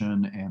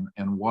restoration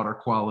and water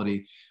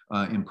quality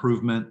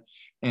improvement,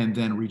 and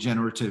then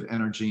regenerative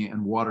energy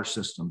and water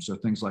systems. So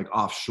things like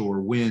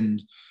offshore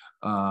wind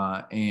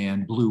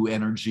and blue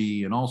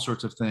energy and all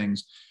sorts of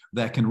things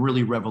that can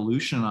really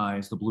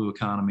revolutionize the blue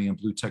economy and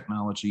blue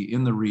technology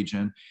in the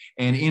region.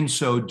 And in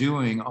so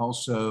doing,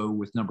 also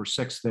with number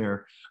 6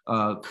 there,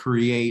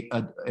 create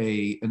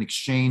an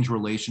exchange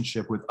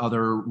relationship with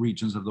other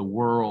regions of the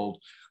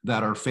world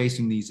that are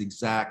facing these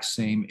exact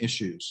same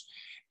issues.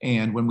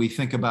 And when we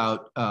think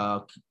about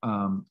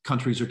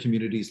countries or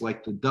communities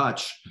like the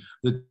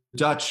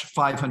Dutch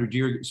 500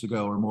 years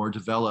ago or more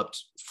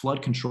developed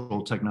flood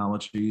control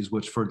technologies,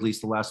 which for at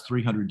least the last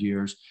 300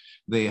 years,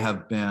 they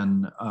have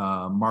been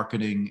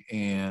marketing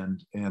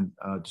and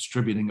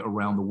distributing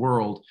around the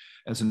world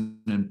as an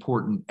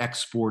important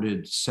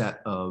exported set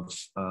of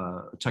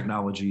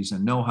technologies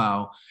and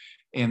know-how.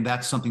 And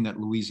that's something that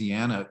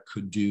Louisiana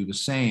could do the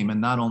same. And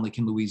not only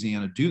can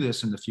Louisiana do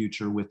this in the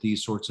future with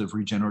these sorts of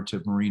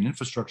regenerative marine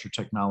infrastructure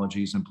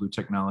technologies and blue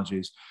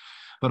technologies,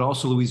 but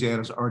also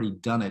Louisiana's already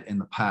done it in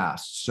the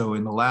past. So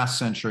in the last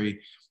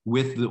century,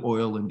 with the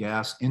oil and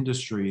gas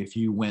industry, if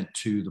you went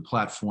to the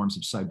platforms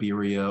of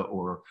Siberia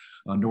or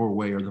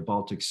Norway or the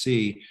Baltic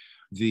Sea,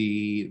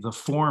 the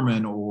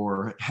foremen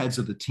or heads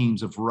of the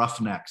teams of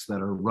roughnecks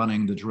that are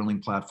running the drilling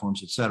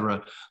platforms, et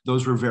cetera,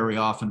 those were very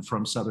often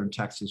from southern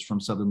Texas, from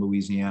southern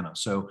Louisiana.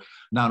 So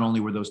not only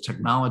were those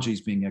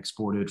technologies being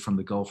exported from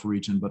the Gulf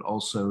region, but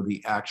also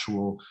the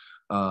actual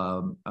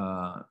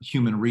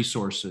human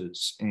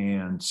resources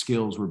and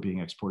skills were being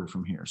exported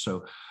from here.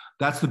 So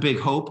that's the big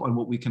hope on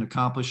what we can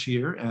accomplish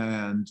here.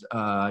 And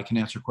I can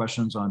answer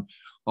questions on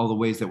all the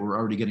ways that we're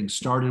already getting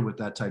started with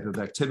that type of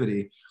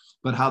activity.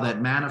 But how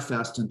that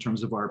manifests in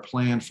terms of our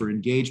plan for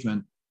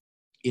engagement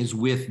is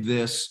with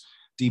this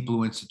Deep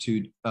Blue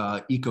Institute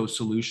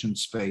eco-solution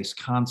space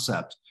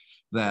concept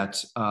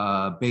that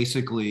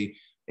basically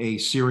a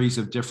series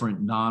of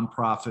different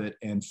nonprofit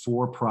and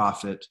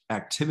for-profit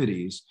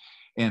activities.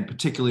 And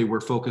particularly, we're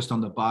focused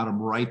on the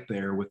bottom right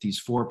there with these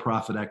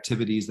for-profit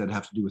activities that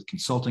have to do with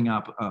consulting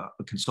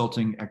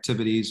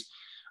activities,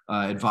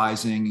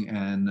 advising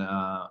and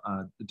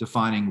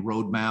defining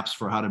roadmaps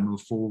for how to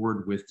move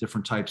forward with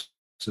different types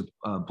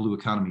of blue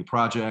economy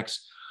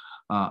projects,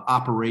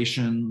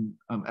 operation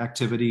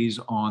activities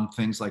on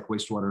things like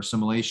wastewater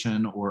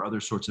assimilation or other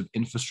sorts of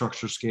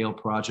infrastructure scale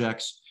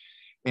projects,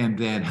 and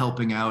then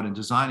helping out and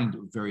designing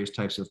various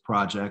types of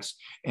projects,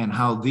 and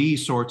how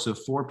these sorts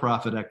of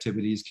for-profit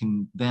activities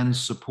can then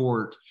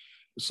support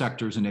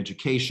sectors in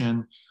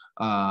education,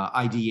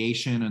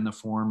 ideation in the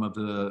form of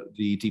the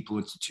Deep Blue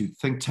Institute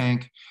think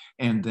tank,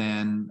 and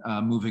then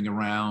moving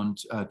around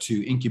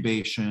to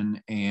incubation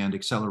and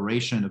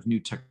acceleration of new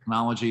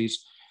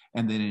technologies,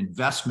 and then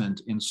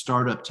investment in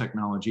startup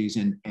technologies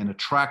and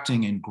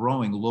attracting and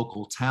growing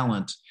local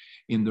talent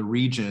in the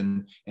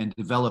region, and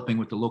developing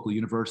with the local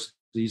universities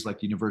like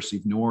the University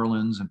of New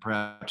Orleans and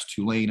perhaps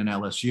Tulane and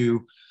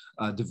LSU,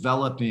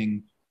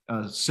 developing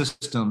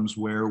systems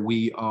where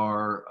we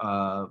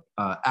are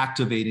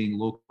activating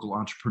local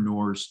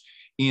entrepreneurs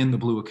in the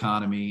blue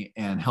economy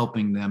and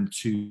helping them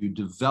to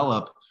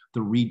develop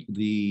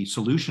the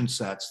solution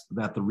sets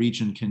that the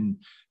region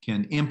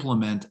can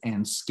implement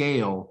and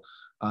scale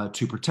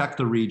to protect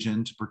the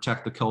region, to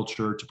protect the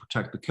culture, to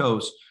protect the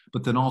coast,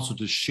 but then also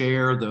to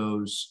share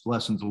those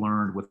lessons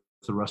learned with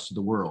the rest of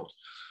the world.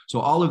 So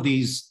all of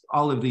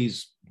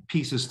these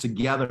pieces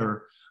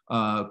together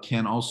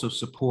can also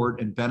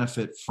support and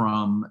benefit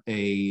from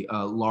a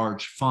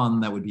large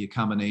fund that would be a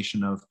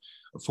combination of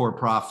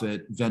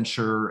for-profit,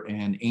 venture,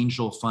 and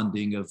angel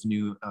funding of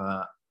new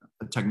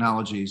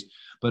technologies,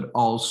 but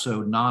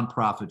also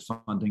nonprofit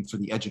funding for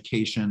the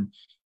education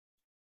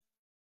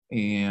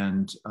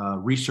and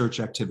research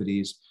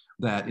activities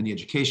that in the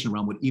education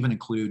realm would even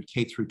include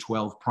K through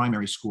 12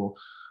 primary school,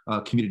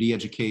 community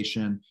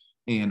education,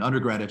 and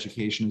undergrad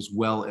education, as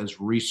well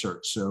as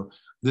research. So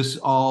this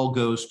all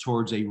goes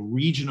towards a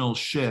regional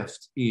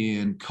shift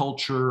in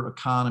culture,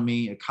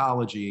 economy,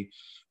 ecology,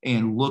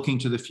 and looking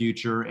to the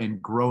future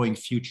and growing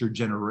future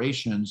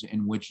generations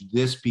in which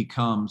this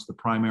becomes the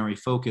primary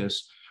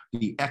focus,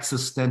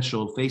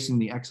 facing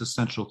the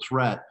existential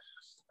threat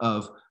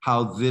of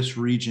how this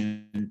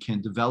region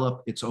can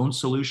develop its own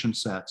solution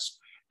sets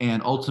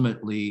and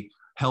ultimately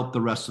help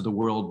the rest of the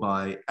world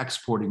by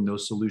exporting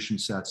those solution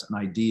sets and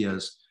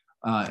ideas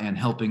and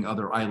helping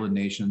other island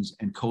nations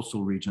and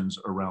coastal regions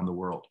around the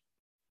world.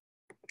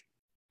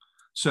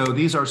 So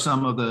these are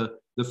some of the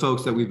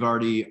folks that we've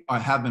already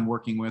have been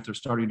working with or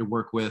starting to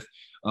work with,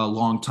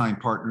 longtime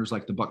partners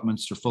like the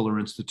Buckminster Fuller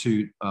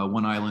Institute,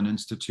 One Island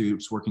Institute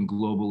is working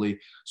globally.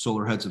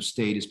 Solar Heads of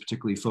State is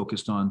particularly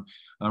focused on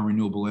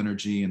renewable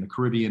energy in the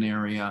Caribbean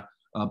area.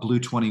 Blue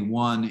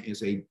 21 is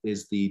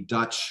the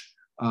Dutch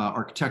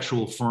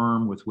architectural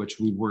firm with which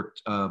we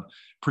worked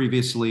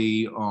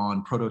previously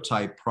on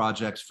prototype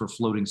projects for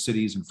floating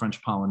cities in French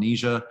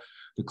Polynesia.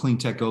 The Clean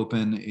Tech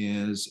Open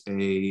is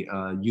a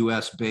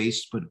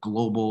US-based but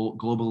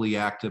globally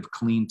active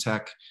clean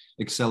tech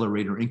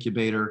accelerator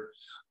incubator.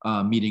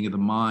 Meeting of the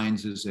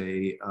Minds is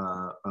a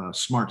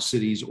smart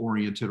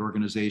cities-oriented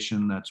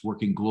organization that's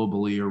working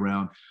globally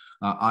around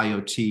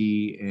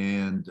IoT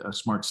and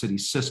smart city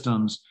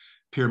systems.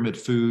 Pyramid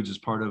Foods is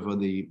part of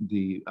the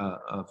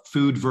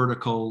food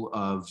vertical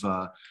of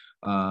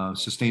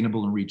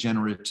sustainable and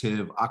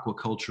regenerative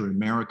aquaculture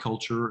and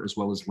mariculture, as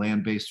well as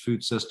land-based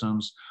food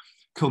systems.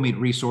 Comete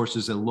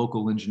Resources, a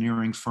local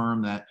engineering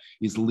firm that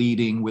is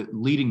leading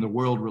the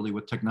world really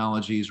with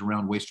technologies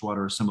around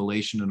wastewater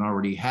assimilation and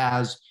already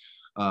has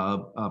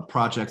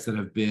projects that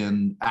have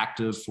been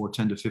active for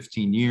 10 to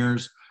 15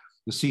 years.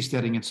 The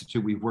Seasteading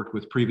Institute we've worked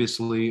with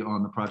previously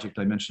on the project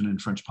I mentioned in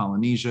French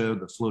Polynesia,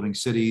 the floating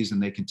cities,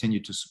 and they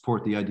continue to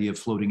support the idea of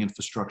floating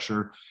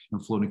infrastructure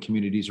and floating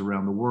communities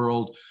around the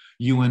world.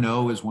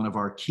 UNO is one of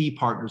our key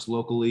partners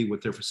locally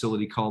with their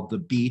facility called The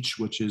Beach,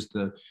 which is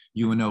the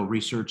UNO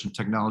Research and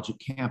Technology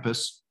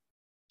Campus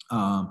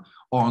on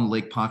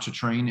Lake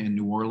Pontchartrain in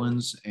New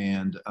Orleans.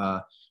 And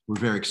we're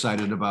very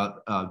excited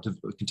about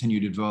continue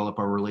to develop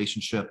our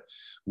relationship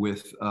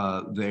with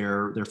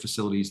their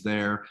facilities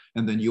there.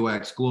 And then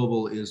UX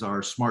Global is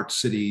our smart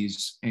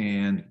cities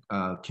and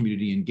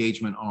community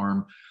engagement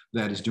arm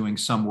that is doing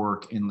some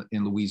work in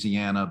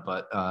Louisiana,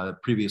 but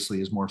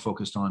previously is more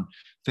focused on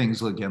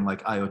things again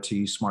like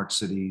IoT, smart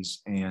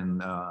cities,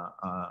 and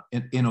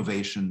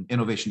innovation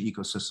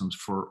ecosystems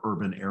for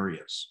urban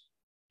areas.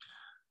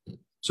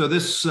 So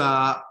this,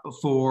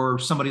 for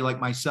somebody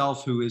like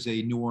myself, who is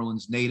a New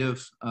Orleans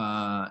native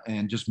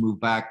and just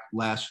moved back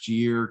last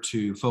year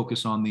to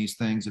focus on these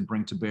things and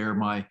bring to bear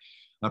my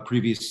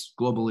previous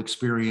global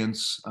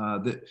experience,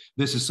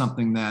 this is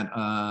something that,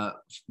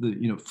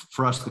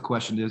 for us, the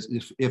question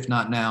is, if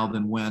not now,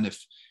 then when?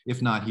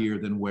 If not here,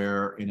 then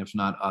where? And if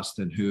not us,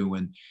 then who?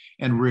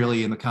 And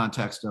really, in the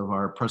context of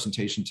our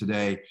presentation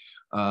today,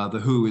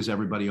 the who is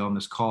everybody on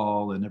this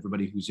call and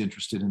everybody who's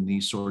interested in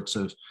these sorts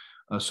of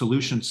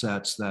solution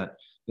sets that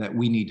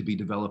we need to be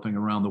developing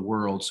around the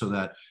world so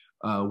that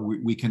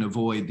we can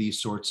avoid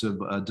these sorts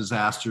of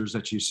disasters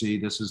that you see.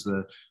 This is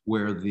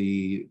where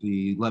the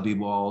levee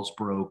walls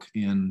broke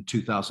in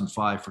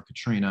 2005 for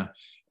Katrina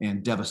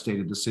and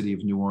devastated the city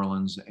of New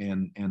Orleans.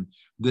 And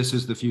this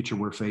is the future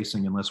we're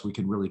facing unless we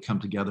can really come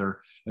together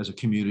as a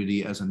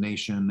community, as a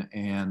nation,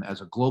 and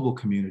as a global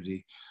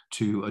community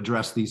to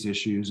address these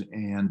issues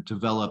and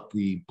develop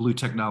the blue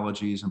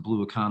technologies and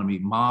blue economy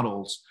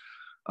models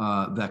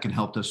that can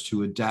help us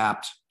to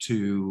adapt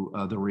to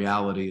the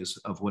realities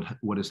of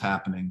what is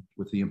happening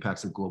with the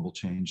impacts of global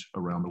change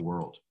around the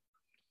world.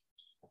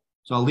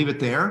 So I'll leave it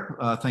there.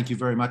 Thank you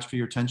very much for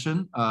your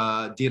attention.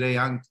 Direi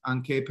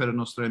anche per i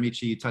nostri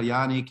amici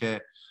italiani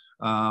che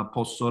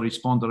posso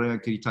rispondere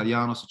anche in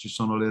italiano se ci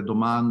sono le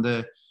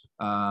domande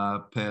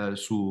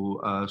su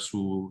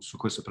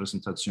questa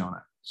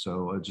presentazione.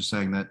 So just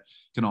saying that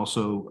can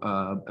also,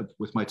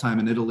 with my time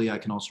in Italy, I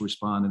can also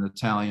respond in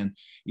Italian,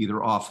 either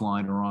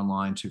offline or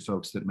online, to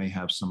folks that may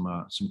have some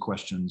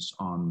questions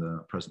on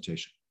the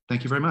presentation.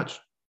 Thank you very much.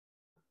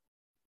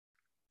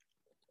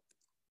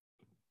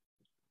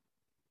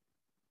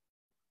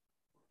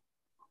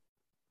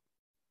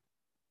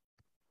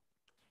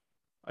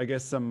 I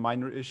guess some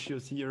minor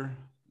issues here.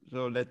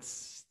 So let's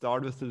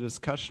start with the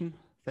discussion.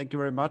 Thank you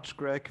very much,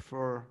 Greg,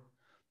 for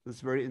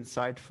this very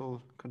insightful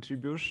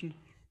contribution.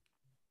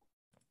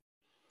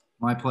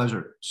 My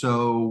pleasure.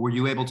 So were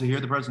you able to hear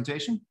the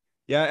presentation?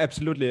 Yeah,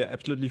 absolutely.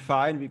 Absolutely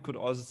fine. We could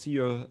also see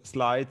your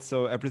slides.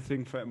 So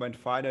everything went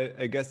fine.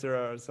 I guess there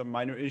are some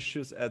minor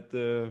issues at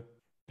the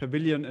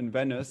pavilion in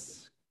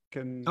Venice.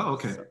 Oh,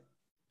 okay.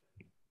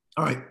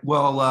 All right.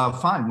 Well,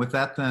 fine. With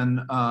that,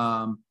 then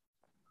I'll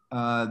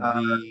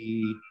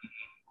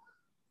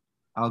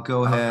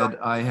go ahead.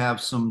 I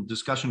have some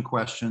discussion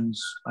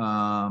questions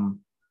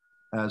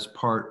as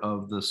part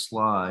of the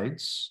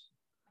slides.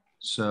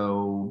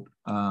 So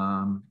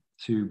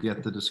to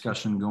get the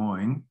discussion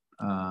going,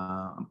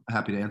 I'm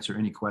happy to answer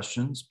any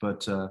questions,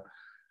 but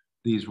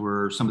these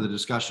were some of the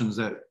discussions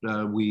that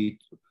we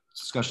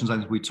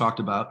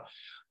talked about.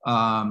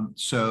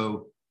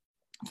 So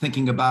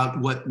thinking about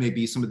what may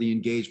be some of the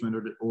engagement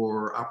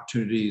or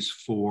opportunities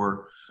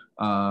for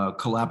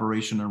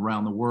collaboration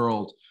around the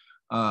world.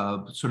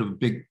 Sort of a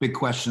big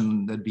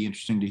question that'd be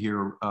interesting to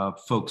hear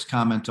folks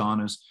comment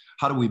on is,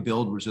 how do we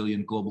build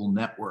resilient global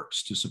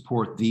networks to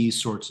support these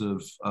sorts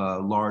of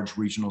large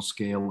regional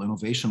scale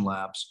innovation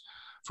labs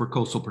for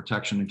coastal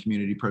protection and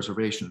community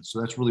preservation? So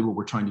that's really what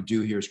we're trying to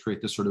do here, is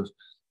create this sort of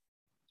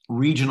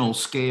regional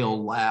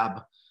scale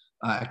lab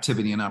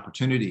activity and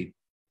opportunity.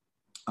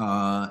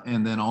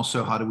 And then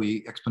also, how do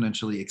we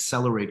exponentially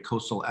accelerate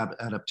coastal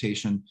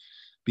adaptation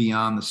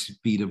beyond the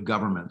speed of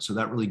government? So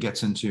that really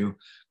gets into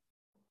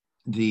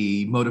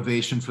the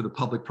motivation for the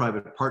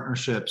public-private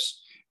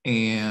partnerships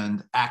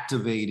and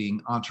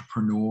activating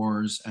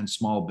entrepreneurs and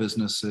small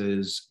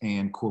businesses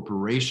and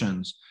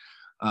corporations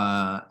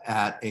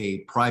at a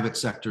private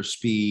sector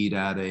speed,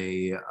 at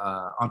a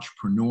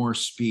entrepreneur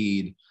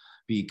speed,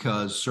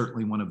 because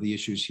certainly one of the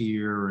issues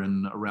here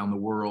and around the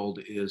world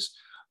is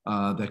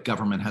that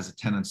government has a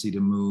tendency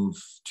to move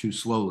too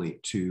slowly,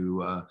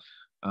 to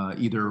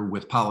either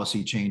with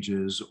policy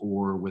changes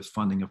or with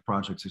funding of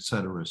projects, et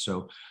cetera.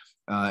 So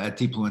at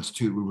Deep Blue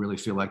Institute, we really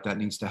feel like that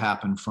needs to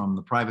happen from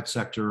the private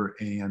sector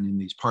and in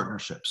these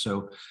partnerships.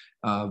 So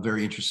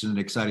very interested and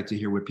excited to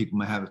hear what people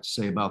may have to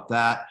say about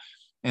that.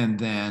 And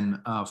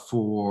then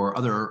for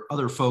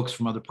other folks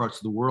from other parts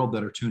of the world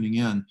that are tuning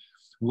in,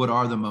 what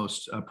are the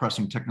most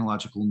pressing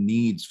technological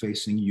needs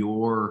facing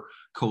your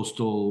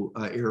coastal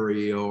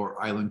area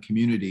or island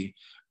community?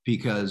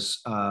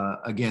 Because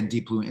again,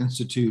 Deep Blue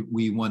Institute,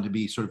 we want to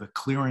be sort of a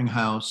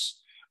clearinghouse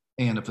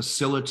and a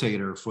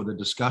facilitator for the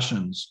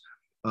discussions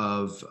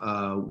of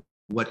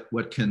what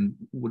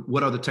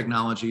are the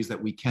technologies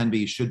that we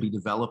should be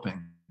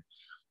developing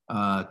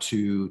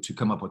to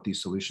come up with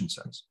these solution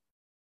sets.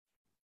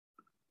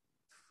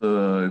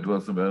 It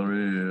was a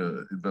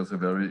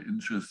very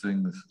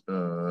interesting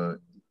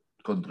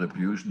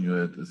contribution you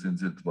had,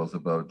 since it was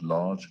about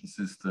large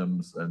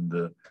systems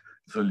and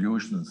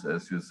solutions,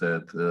 as you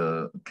said,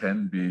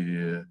 can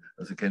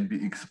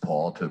be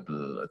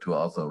exportable to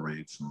other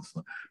regions.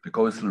 The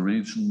coastal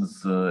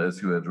regions,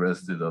 as you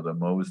addressed it, are the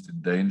most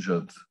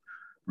endangered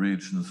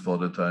regions for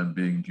the time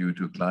being due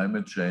to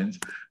climate change.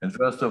 And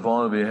first of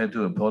all, we had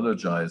to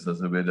apologize,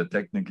 as we had a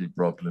technical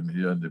problem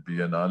here in the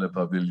Biennale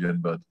Pavilion,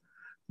 but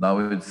now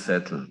it's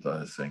settled,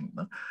 I think.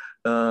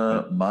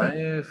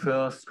 My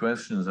first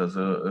question is,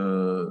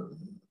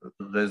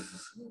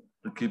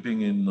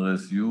 keeping in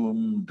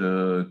resume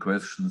the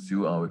questions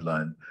you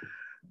outlined.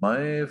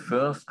 My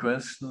first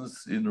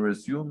questions in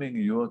resuming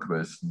your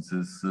questions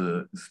is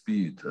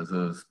speed, as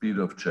a speed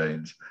of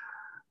change.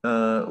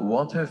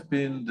 What have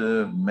been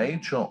the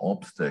major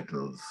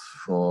obstacles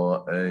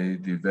for a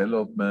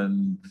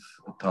development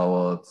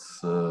towards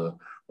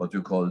what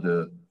you call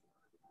the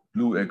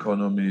blue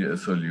economy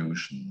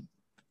solution?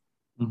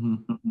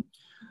 Mm-hmm.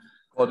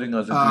 According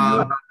to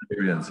your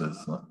experiences.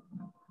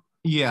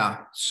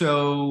 Yeah.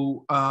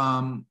 So,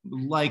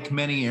 like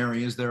many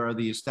areas, there are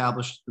the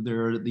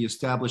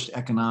established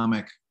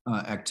economic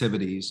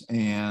activities,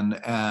 and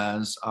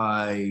as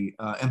I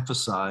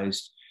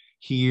emphasized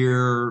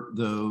here,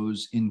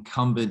 those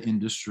incumbent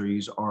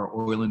industries are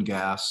oil and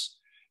gas,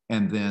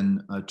 and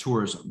then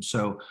tourism.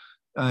 So,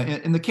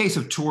 in the case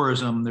of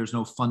tourism, there's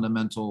no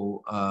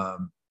fundamental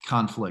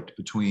conflict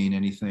between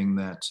anything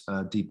that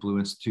Deep Blue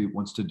Institute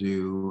wants to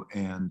do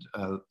and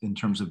in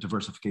terms of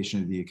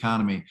diversification of the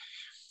economy.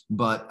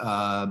 But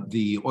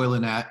the oil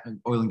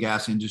and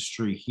gas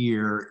industry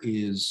here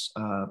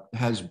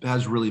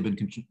has really been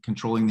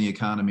controlling the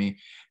economy,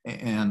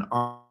 and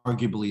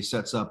arguably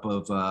sets up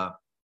of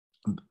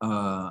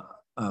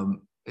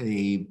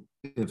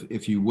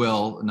if you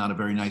will, not a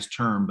very nice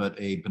term, but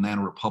a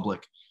banana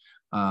republic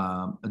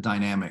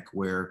dynamic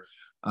where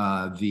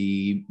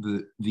the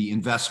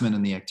investment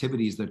and the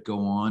activities that go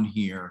on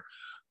here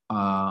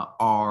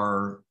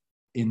are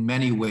in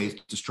many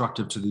ways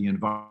destructive to the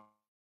environment.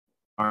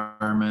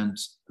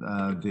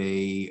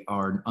 They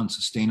are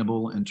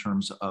unsustainable in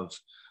terms of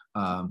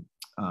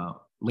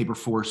labor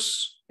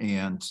force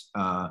and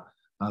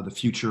the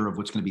future of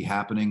what's going to be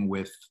happening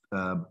with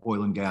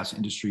oil and gas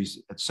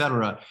industries, et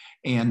cetera.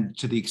 And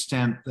to the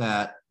extent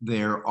that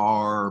there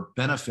are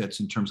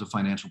benefits in terms of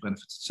financial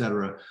benefits, et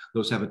cetera,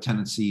 those have a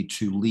tendency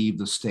to leave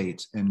the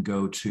state and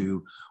go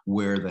to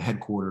where the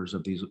headquarters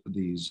of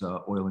these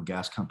oil and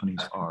gas companies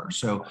are.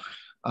 So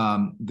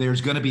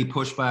there's going to be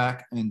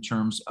pushback in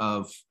terms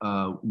of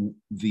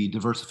the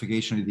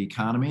diversification of the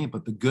economy,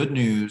 but the good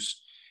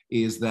news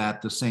is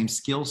that the same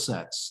skill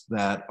sets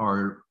that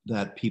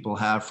people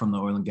have from the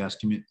oil and gas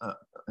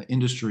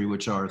industry,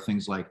 which are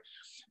things like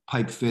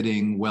pipe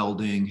fitting,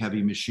 welding,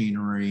 heavy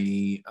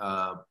machinery,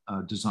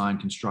 design,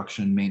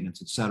 construction,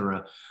 maintenance, et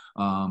cetera,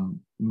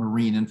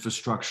 marine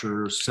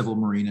infrastructure, civil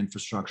marine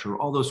infrastructure,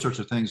 all those sorts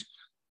of things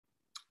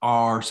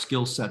are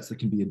skill sets that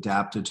can be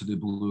adapted to the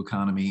blue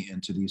economy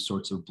and to these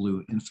sorts of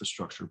blue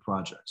infrastructure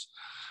projects.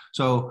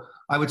 So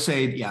I would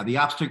say, yeah, the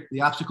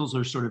obstacles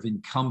are sort of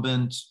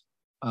incumbent.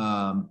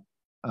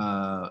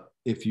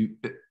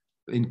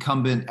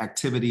 incumbent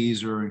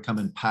activities or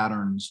incumbent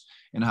patterns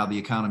in how the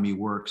economy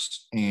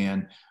works,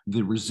 and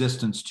the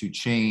resistance to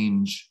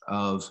change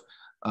of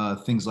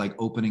things like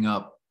opening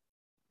up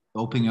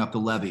the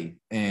levee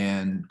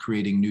and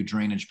creating new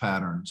drainage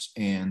patterns.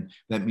 And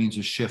that means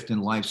a shift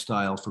in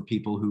lifestyle for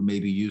people who may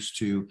be used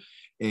to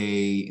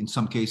in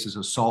some cases,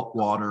 a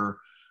saltwater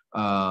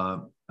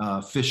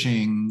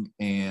fishing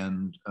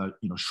and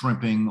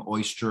shrimping,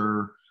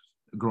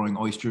 growing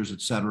oysters,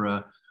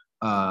 etc.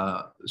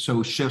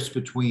 So shifts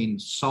between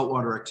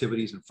saltwater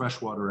activities and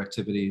freshwater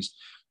activities,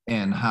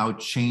 and how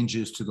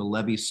changes to the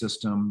levee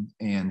system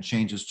and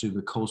changes to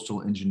the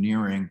coastal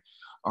engineering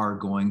are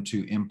going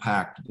to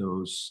impact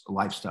those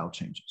lifestyle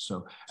changes.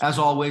 So as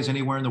always,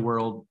 anywhere in the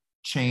world,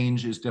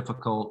 change is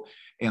difficult.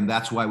 And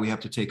that's why we have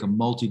to take a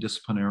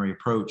multidisciplinary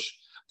approach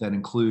that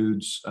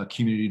includes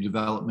community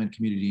development,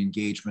 community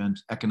engagement,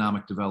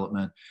 economic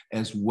development,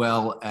 as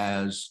well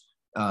as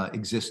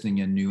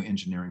existing and new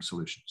engineering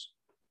solutions.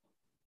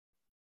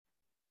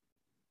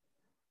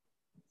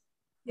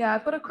 Yeah,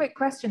 I've got a quick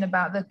question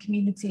about the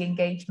community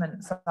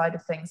engagement side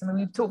of things. I mean,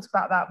 we've talked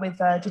about that with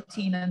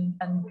Jatine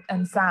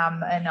and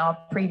Sam in our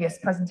previous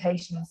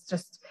presentations,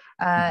 just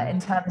in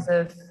terms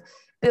of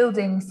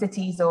building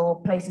cities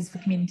or places for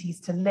communities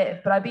to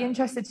live. But I'd be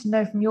interested to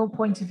know from your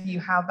point of view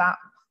how that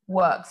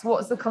works.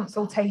 What's the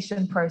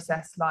consultation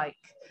process like?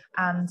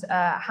 And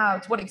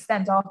to what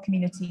extent are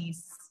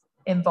communities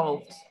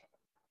involved?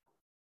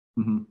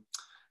 Mm-hmm.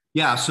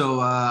 Yeah, so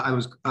I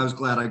was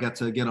glad I got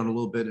to get on a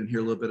little bit and hear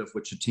a little bit of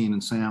what Jatine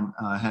and Sam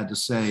had to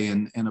say,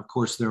 and of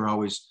course there are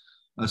always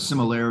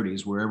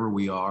similarities wherever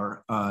we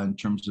are in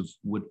terms of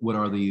what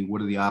are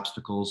the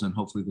obstacles and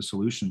hopefully the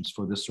solutions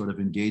for this sort of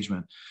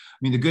engagement. I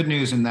mean, the good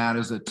news in that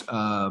is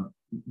that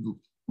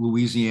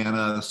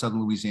Louisiana,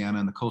 Southern Louisiana,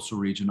 and the coastal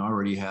region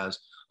already has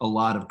a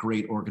lot of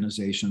great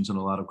organizations and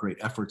a lot of great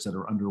efforts that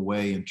are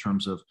underway in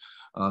terms of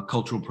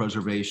cultural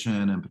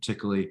preservation, and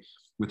particularly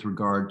with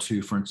regard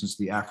to, for instance,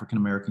 the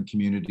African-American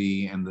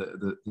community and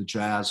the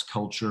jazz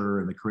culture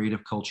and the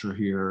creative culture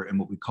here, and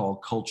what we call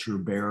culture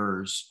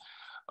bearers,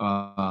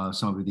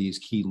 some of these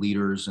key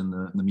leaders in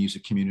the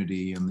music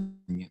community and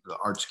the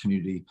arts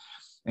community,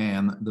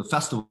 and the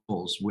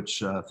festivals,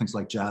 which things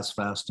like Jazz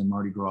Fest and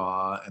Mardi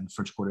Gras and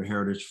French Quarter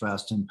Heritage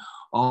Fest, and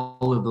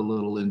all of the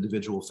little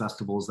individual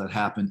festivals that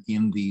happen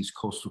in these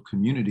coastal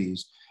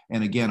communities,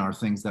 and again, are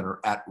things that are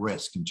at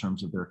risk in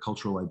terms of their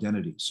cultural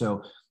identity.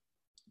 So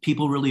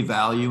people really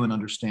value and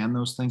understand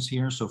those things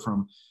here. So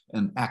from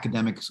an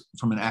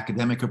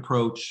academic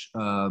approach,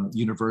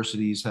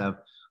 universities have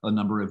a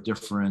number of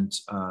different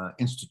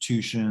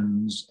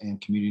institutions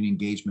and community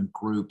engagement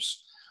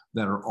groups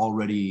that are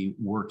already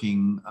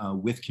working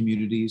with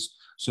communities.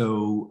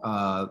 So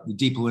the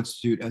DPLO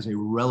Institute, as a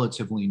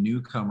relatively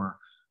newcomer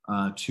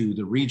to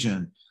the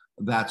region,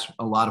 that's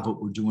a lot of what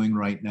we're doing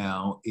right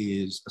now,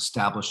 is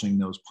establishing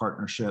those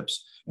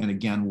partnerships. And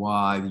again,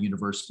 why the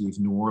University of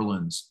New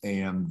Orleans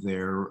and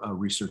their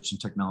research and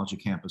technology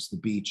campus, the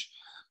Beach,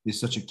 is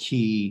such a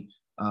key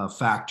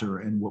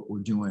factor in what we're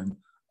doing.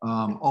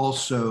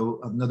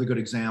 Also, another good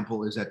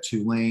example is at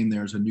Tulane,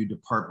 there's a new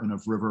Department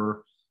of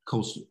River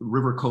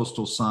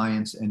Coastal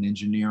Science and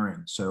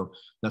Engineering. So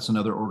that's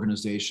another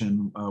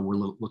organization we're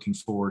looking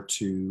forward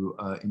to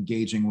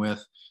engaging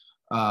with.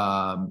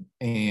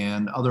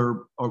 And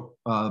other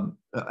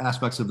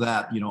aspects of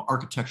that,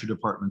 architecture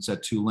departments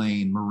at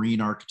Tulane,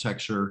 marine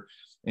architecture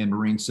and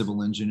marine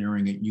civil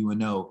engineering at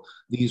UNO.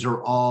 These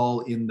are all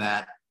in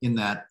that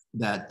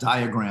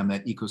diagram,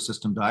 that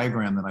ecosystem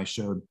diagram that I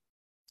showed.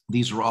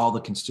 These are all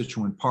the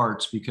constituent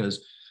parts,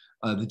 because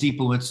the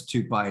DPLO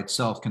Institute by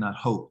itself cannot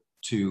hope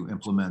to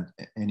implement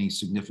any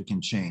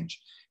significant change.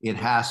 It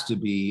has to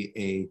be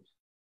a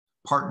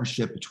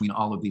partnership between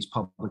all of these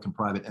public and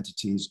private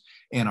entities,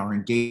 and our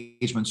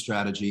engagement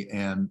strategy.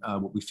 And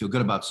what we feel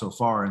good about so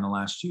far in the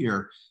last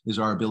year is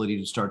our ability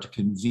to start to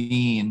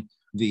convene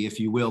the, if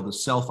you will, the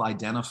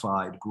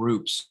self-identified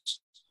groups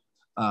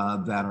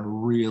that are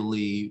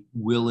really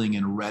willing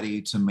and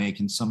ready to make,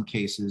 in some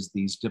cases,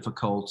 these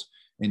difficult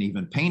and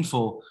even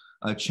painful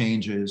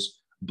changes,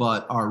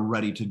 but are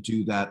ready to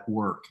do that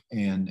work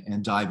and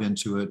dive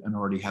into it, and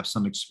already have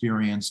some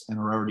experience and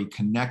are already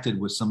connected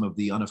with some of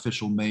the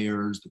unofficial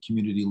mayors, the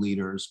community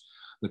leaders,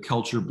 the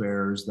culture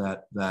bearers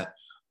that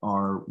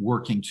are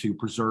working to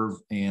preserve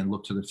and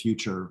look to the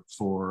future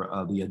for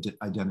the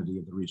identity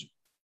of the region.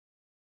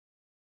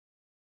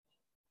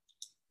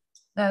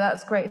 No,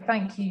 that's great.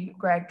 Thank you,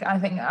 Greg. I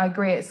think I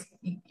agree. It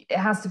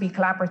has to be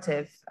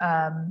collaborative.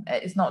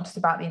 It's not just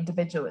about the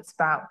individual, it's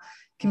about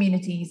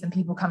communities and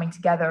people coming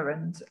together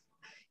and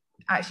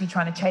actually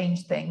trying to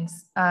change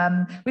things.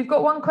 We've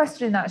got one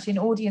question, actually, an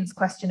audience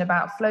question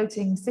about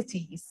floating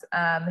cities.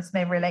 This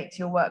may relate to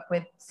your work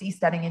with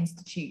Seasteading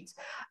Institute,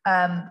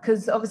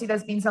 because obviously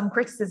there's been some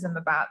criticism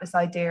about this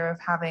idea of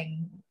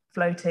having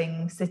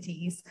floating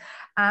cities.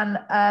 And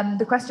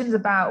the question is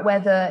about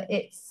whether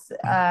it's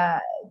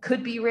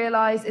could be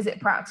realized. Is it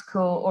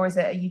practical, or is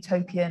it a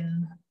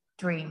utopian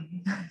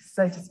dream,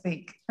 so to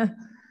speak?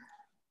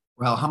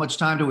 Well, how much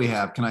time do we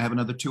have? Can I have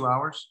another 2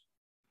 hours?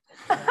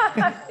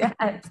 Yeah,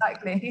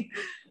 exactly.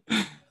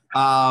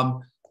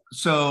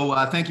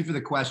 Thank you for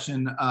the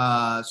question.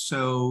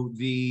 So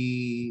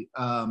the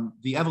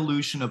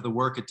evolution of the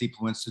work at Deep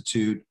Blue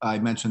Institute, I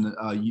mentioned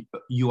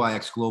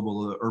UIX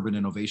Global, the Urban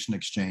Innovation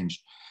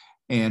Exchange.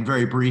 And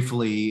very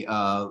briefly,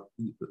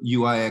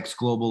 UIX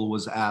Global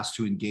was asked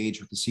to engage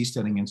with the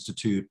Seasteading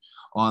Institute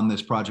on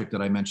this project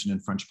that I mentioned in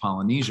French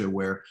Polynesia,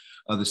 where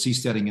the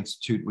Seasteading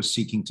Institute was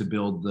seeking to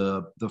build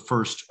the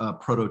first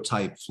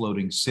prototype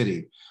floating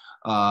city.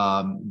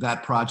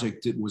 That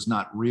project was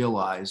not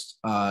realized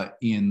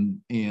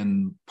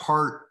in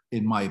part,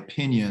 in my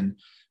opinion,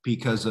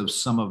 because of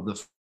some of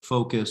the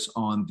focus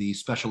on the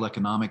special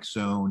economic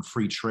zone,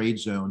 free trade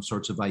zone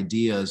sorts of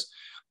ideas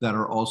that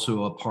are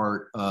also a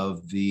part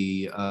of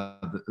the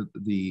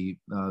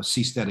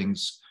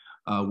Seasteading's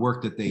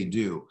work that they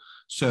do.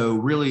 So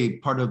really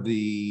part of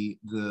the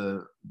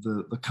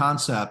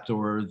concept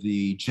or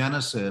the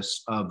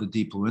genesis of the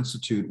Deep Blue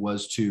Institute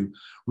was to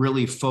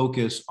really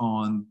focus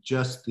on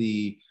just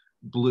the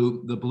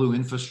blue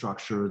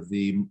infrastructure,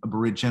 the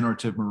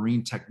regenerative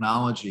marine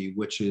technology,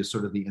 which is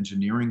sort of the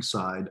engineering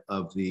side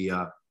of the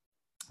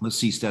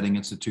Seasteading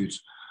Institute's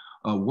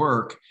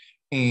work,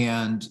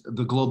 and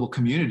the global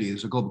community.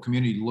 There's a global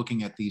community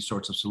looking at these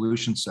sorts of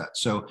solution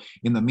sets. So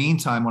in the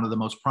meantime, one of the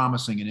most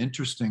promising and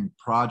interesting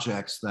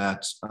projects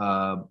that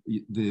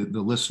the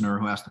listener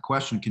who asked the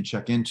question can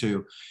check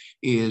into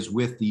is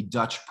with the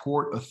Dutch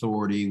Port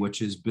Authority,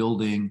 which is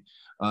building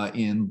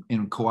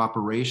in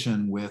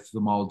cooperation with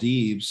the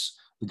Maldives.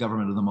 The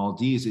government of the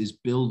Maldives is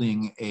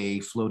building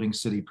a floating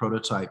city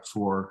prototype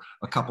for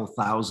a couple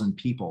thousand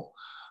people.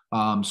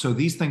 So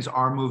these things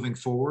are moving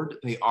forward.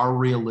 They are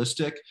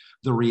realistic.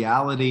 The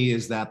reality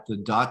is that the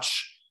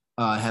Dutch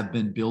have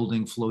been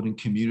building floating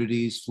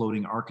communities,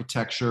 floating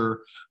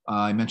architecture.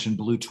 I mentioned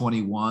Blue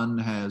 21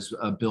 has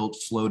built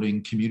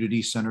floating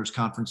community centers,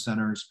 conference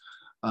centers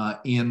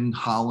in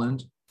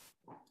Holland,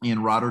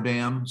 in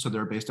Rotterdam. So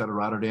they're based out of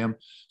Rotterdam.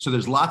 So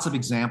there's lots of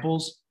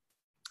examples.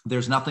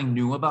 There's nothing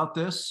new about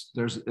this.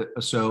 There's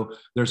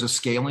a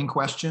scaling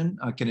question.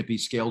 Can it be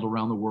scaled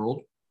around the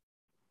world?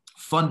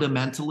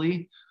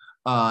 Fundamentally,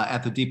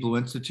 at the Deep Blue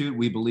Institute,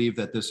 we believe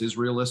that this is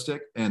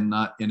realistic, and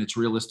it's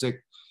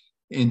realistic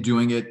in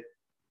doing it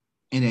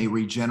in a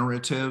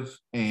regenerative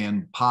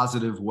and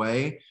positive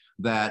way.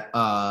 That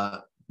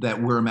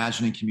we're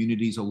imagining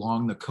communities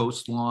along the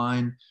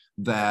coastline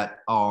that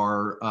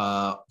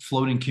are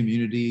floating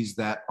communities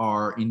that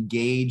are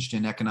engaged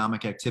in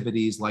economic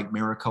activities like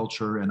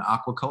mariculture and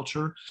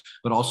aquaculture,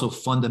 but also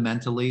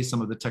fundamentally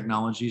some of the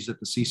technologies that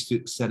the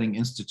Seasteading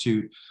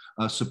Institute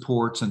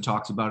supports and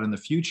talks about in the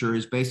future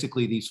is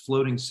basically these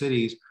floating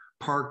cities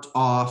parked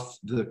off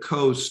the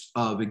coast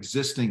of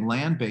existing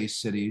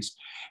land-based cities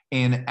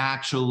and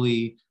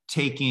actually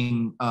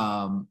taking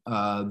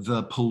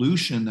the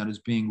pollution that is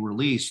being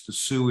released, the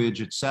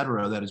sewage, et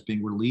cetera, that is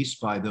being released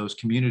by those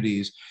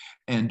communities,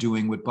 and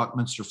doing what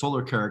Buckminster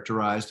Fuller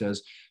characterized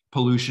as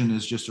pollution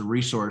is just a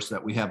resource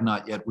that we have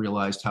not yet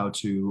realized how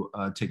to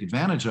take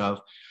advantage of,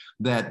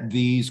 that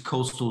these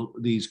coastal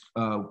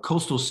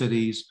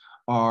cities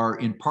are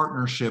in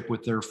partnership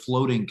with their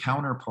floating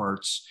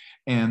counterparts,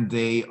 and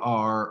they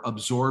are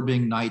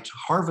absorbing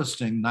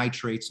harvesting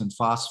nitrates and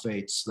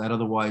phosphates that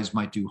otherwise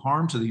might do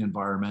harm to the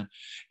environment,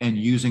 and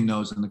using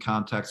those in the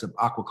context of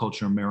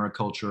aquaculture,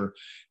 mariculture,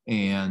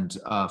 and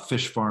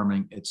fish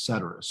farming, et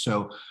cetera.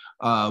 So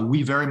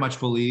we very much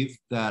believe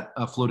that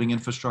floating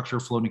infrastructure,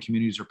 floating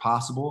communities are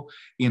possible.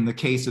 In the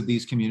case of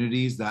these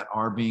communities that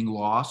are being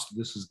lost,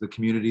 this is the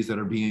communities that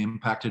are being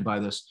impacted by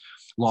this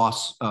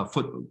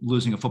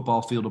losing a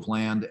football field of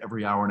land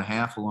every hour and a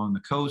half along the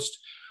coast.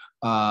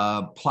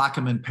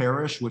 Plaquemine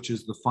Parish, which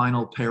is the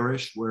final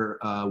parish where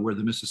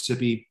the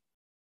Mississippi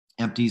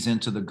empties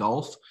into the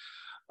Gulf,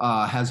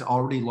 has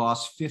already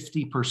lost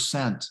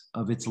 50%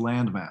 of its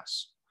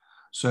landmass.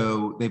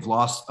 So they've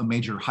lost a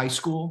major high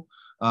school.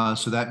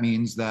 So that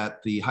means that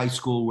the high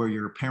school where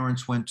your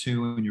parents went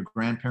to and your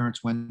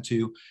grandparents went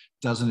to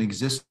doesn't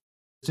exist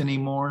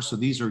anymore. So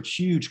these are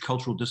huge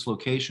cultural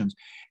dislocations.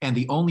 And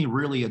the only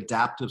really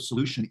adaptive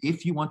solution,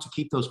 if you want to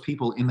keep those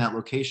people in that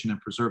location and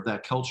preserve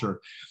that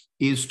culture,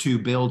 is to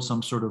build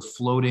some sort of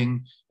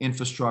floating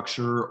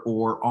infrastructure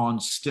or on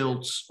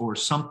stilts or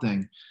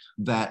something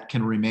that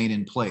can remain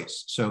in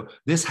place. So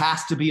this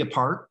has to be a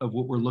part of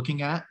what we're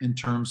looking at in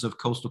terms of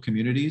coastal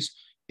communities.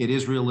 It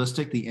is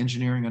realistic. The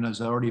engineering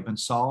has already been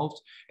solved,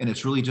 and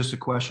it's really just a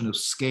question of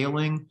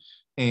scaling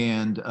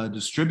and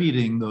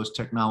distributing those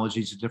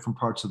technologies to different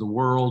parts of the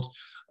world.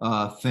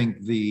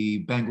 Think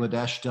the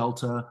Bangladesh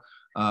Delta,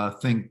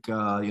 think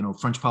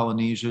French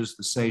Polynesias,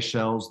 the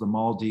Seychelles, the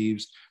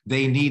Maldives.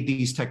 They need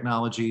these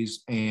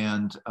technologies,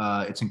 and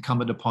it's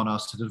incumbent upon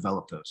us to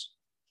develop those.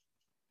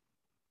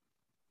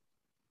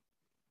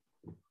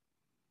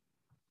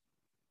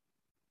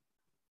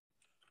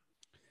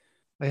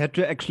 I had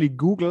to actually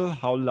Google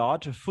how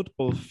large a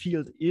football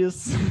field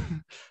is,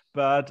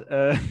 but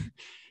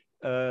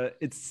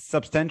it's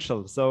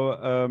substantial.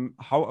 So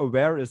how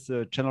aware is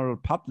the general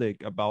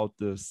public about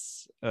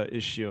this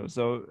issue?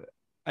 So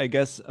I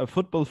guess, a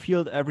football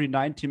field every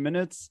 90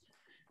 minutes.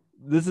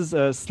 This is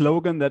a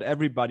slogan that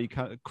everybody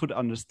could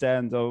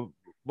understand. So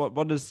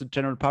what is the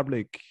general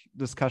public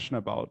discussion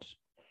about?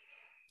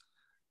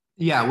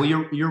 Yeah, well,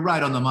 you're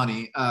right on the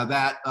money.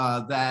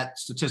 That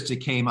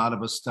statistic came out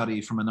of a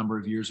study from a number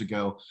of years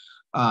ago,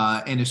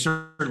 and is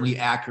certainly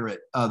accurate.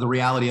 The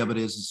reality of it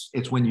is,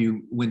 it's when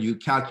you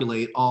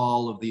calculate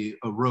all of the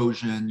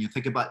erosion, you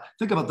think about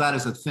that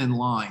as a thin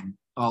line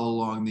all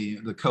along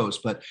the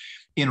coast. But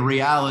in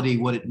reality,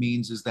 what it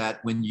means is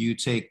that when you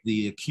take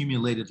the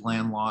accumulated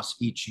land loss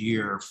each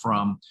year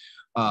from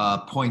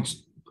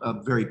points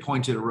of very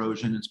pointed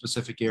erosion in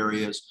specific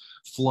areas,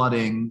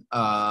 flooding,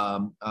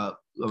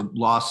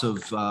 loss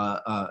of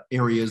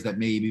areas that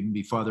may even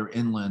be farther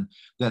inland,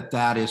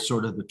 that is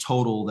sort of the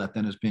total that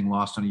then is being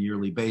lost on a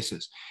yearly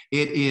basis.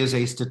 It is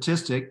a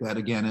statistic that,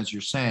 again, as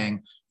you're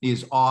saying,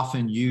 is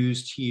often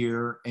used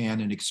here and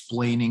in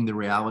explaining the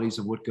realities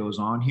of what goes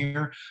on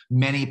here.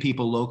 Many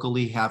people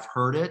locally have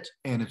heard it,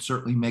 and it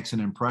certainly makes an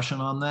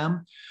impression on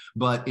them.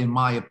 But in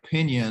my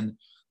opinion,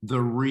 the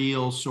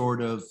real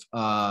sort of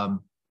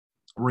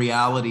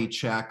reality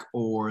check,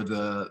 or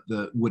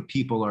the what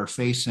people are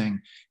facing,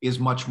 is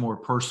much more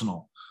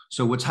personal.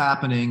 So what's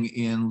happening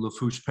in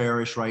Lafourche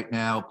Parish right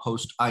now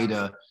post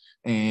Ida,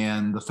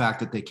 and the fact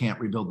that they can't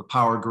rebuild the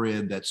power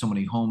grid, that so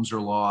many homes are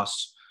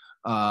lost,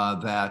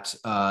 that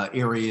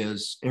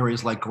areas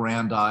like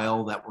Grand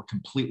Isle that were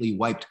completely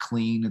wiped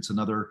clean. It's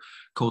another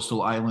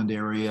coastal island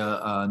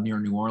area near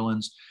New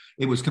Orleans.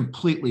 It was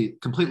completely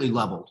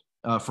leveled.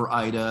 For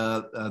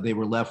Ida, they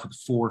were left with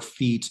 4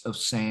 feet of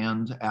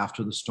sand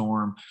after the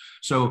storm.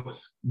 So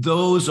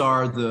those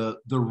are the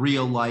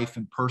real life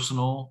and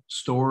personal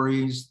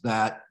stories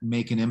that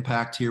make an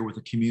impact here with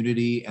the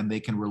community, and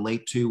they can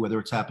relate to, whether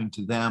it's happening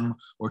to them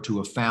or to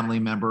a family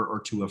member or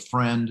to a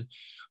friend.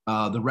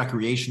 The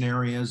recreation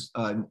areas,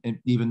 and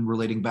even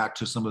relating back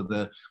to some of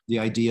the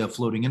idea of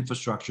floating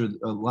infrastructure,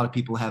 a lot of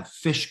people have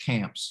fish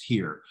camps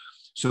here.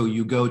 So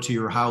you go to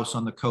your house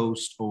on the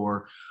coast,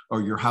 or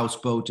your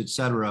houseboat, et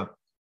cetera.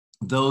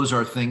 Those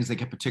are things that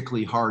get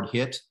particularly hard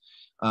hit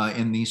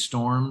in these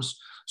storms.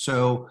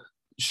 So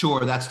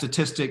sure, that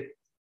statistic,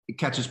 it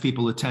catches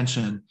people's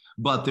attention,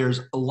 but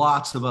there's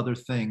lots of other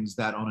things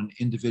that on an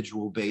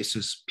individual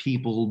basis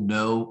people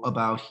know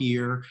about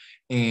here.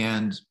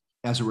 And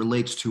as it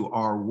relates to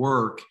our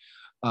work,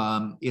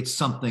 it's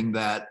something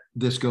that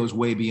this goes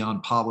way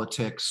beyond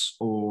politics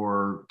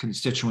or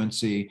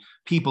constituency.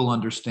 People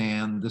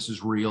understand this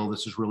is real,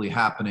 this is really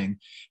happening.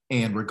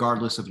 And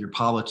regardless of your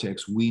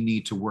politics, we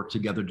need to work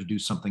together to do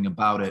something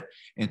about it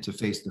and to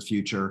face the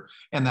future.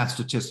 And that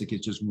statistic is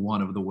just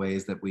one of the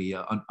ways that we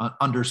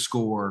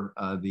underscore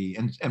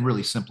and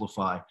really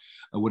simplify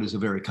what is a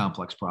very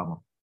complex problem.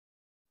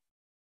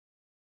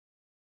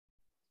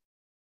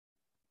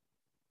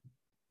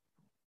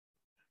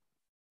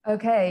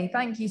 Okay,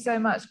 thank you so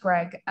much,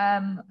 Greg.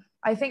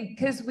 I think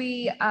because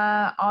we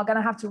are going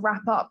to have to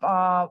wrap up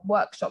our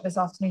workshop this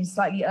afternoon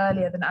slightly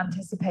earlier than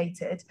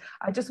anticipated,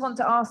 I just want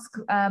to ask,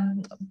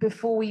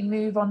 before we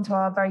move on to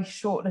our very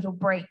short little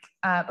break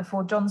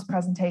before John's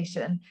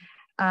presentation,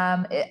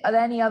 are there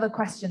any other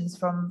questions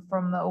from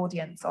the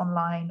audience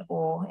online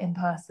or in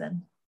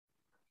person?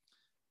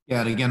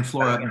 Yeah, and again,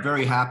 Flora, I'm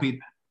very happy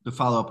to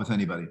follow up with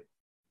anybody.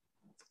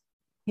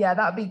 Yeah,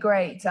 that'd be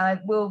great.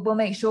 We'll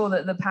make sure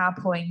that the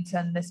PowerPoint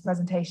and this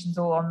presentation's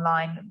all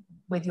online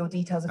with your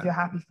details if you're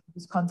happy for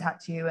us to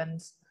contact you, and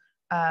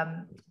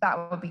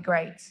that would be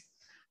great.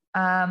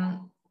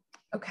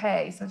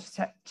 Okay, so just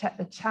check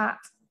the chat.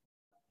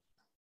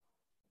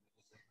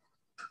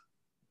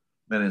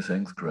 Many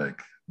thanks, Greg.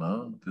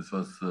 No, this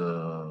was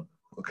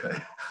okay.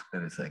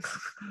 Many thanks.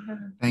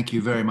 Thank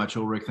you very much,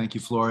 Ulrich. Thank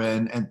you, Flora,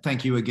 and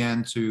thank you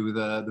again to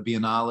the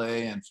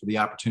Biennale and for the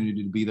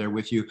opportunity to be there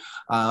with you.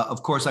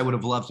 Of course, I would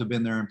have loved to have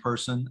been there in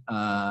person,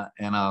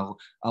 and I'll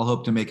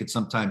hope to make it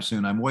sometime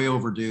soon. I'm way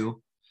overdue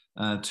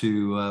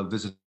to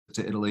visit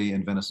to Italy,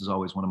 and Venice is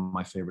always one of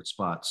my favorite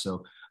spots.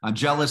 So I'm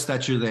jealous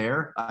that you're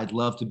there. I'd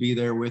love to be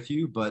there with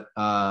you, but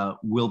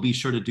we'll be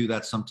sure to do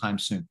that sometime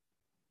soon.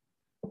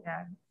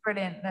 Yeah,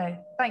 brilliant. No,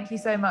 thank you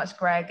so much,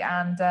 Greg,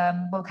 and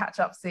we'll catch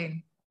up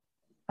soon.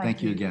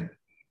 Thank you again.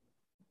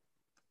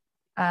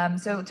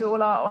 So to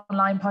all our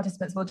online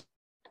participants, we'll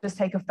just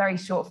take a very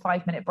short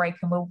 5-minute break,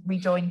 and we'll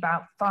rejoin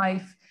about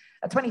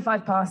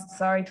 25 past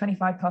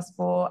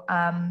 4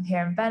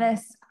 here in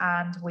Venice,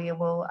 and we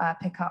will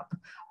pick up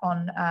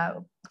on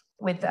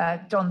with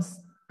John's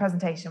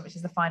presentation, which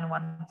is the final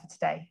one for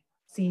today.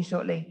 See you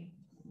shortly.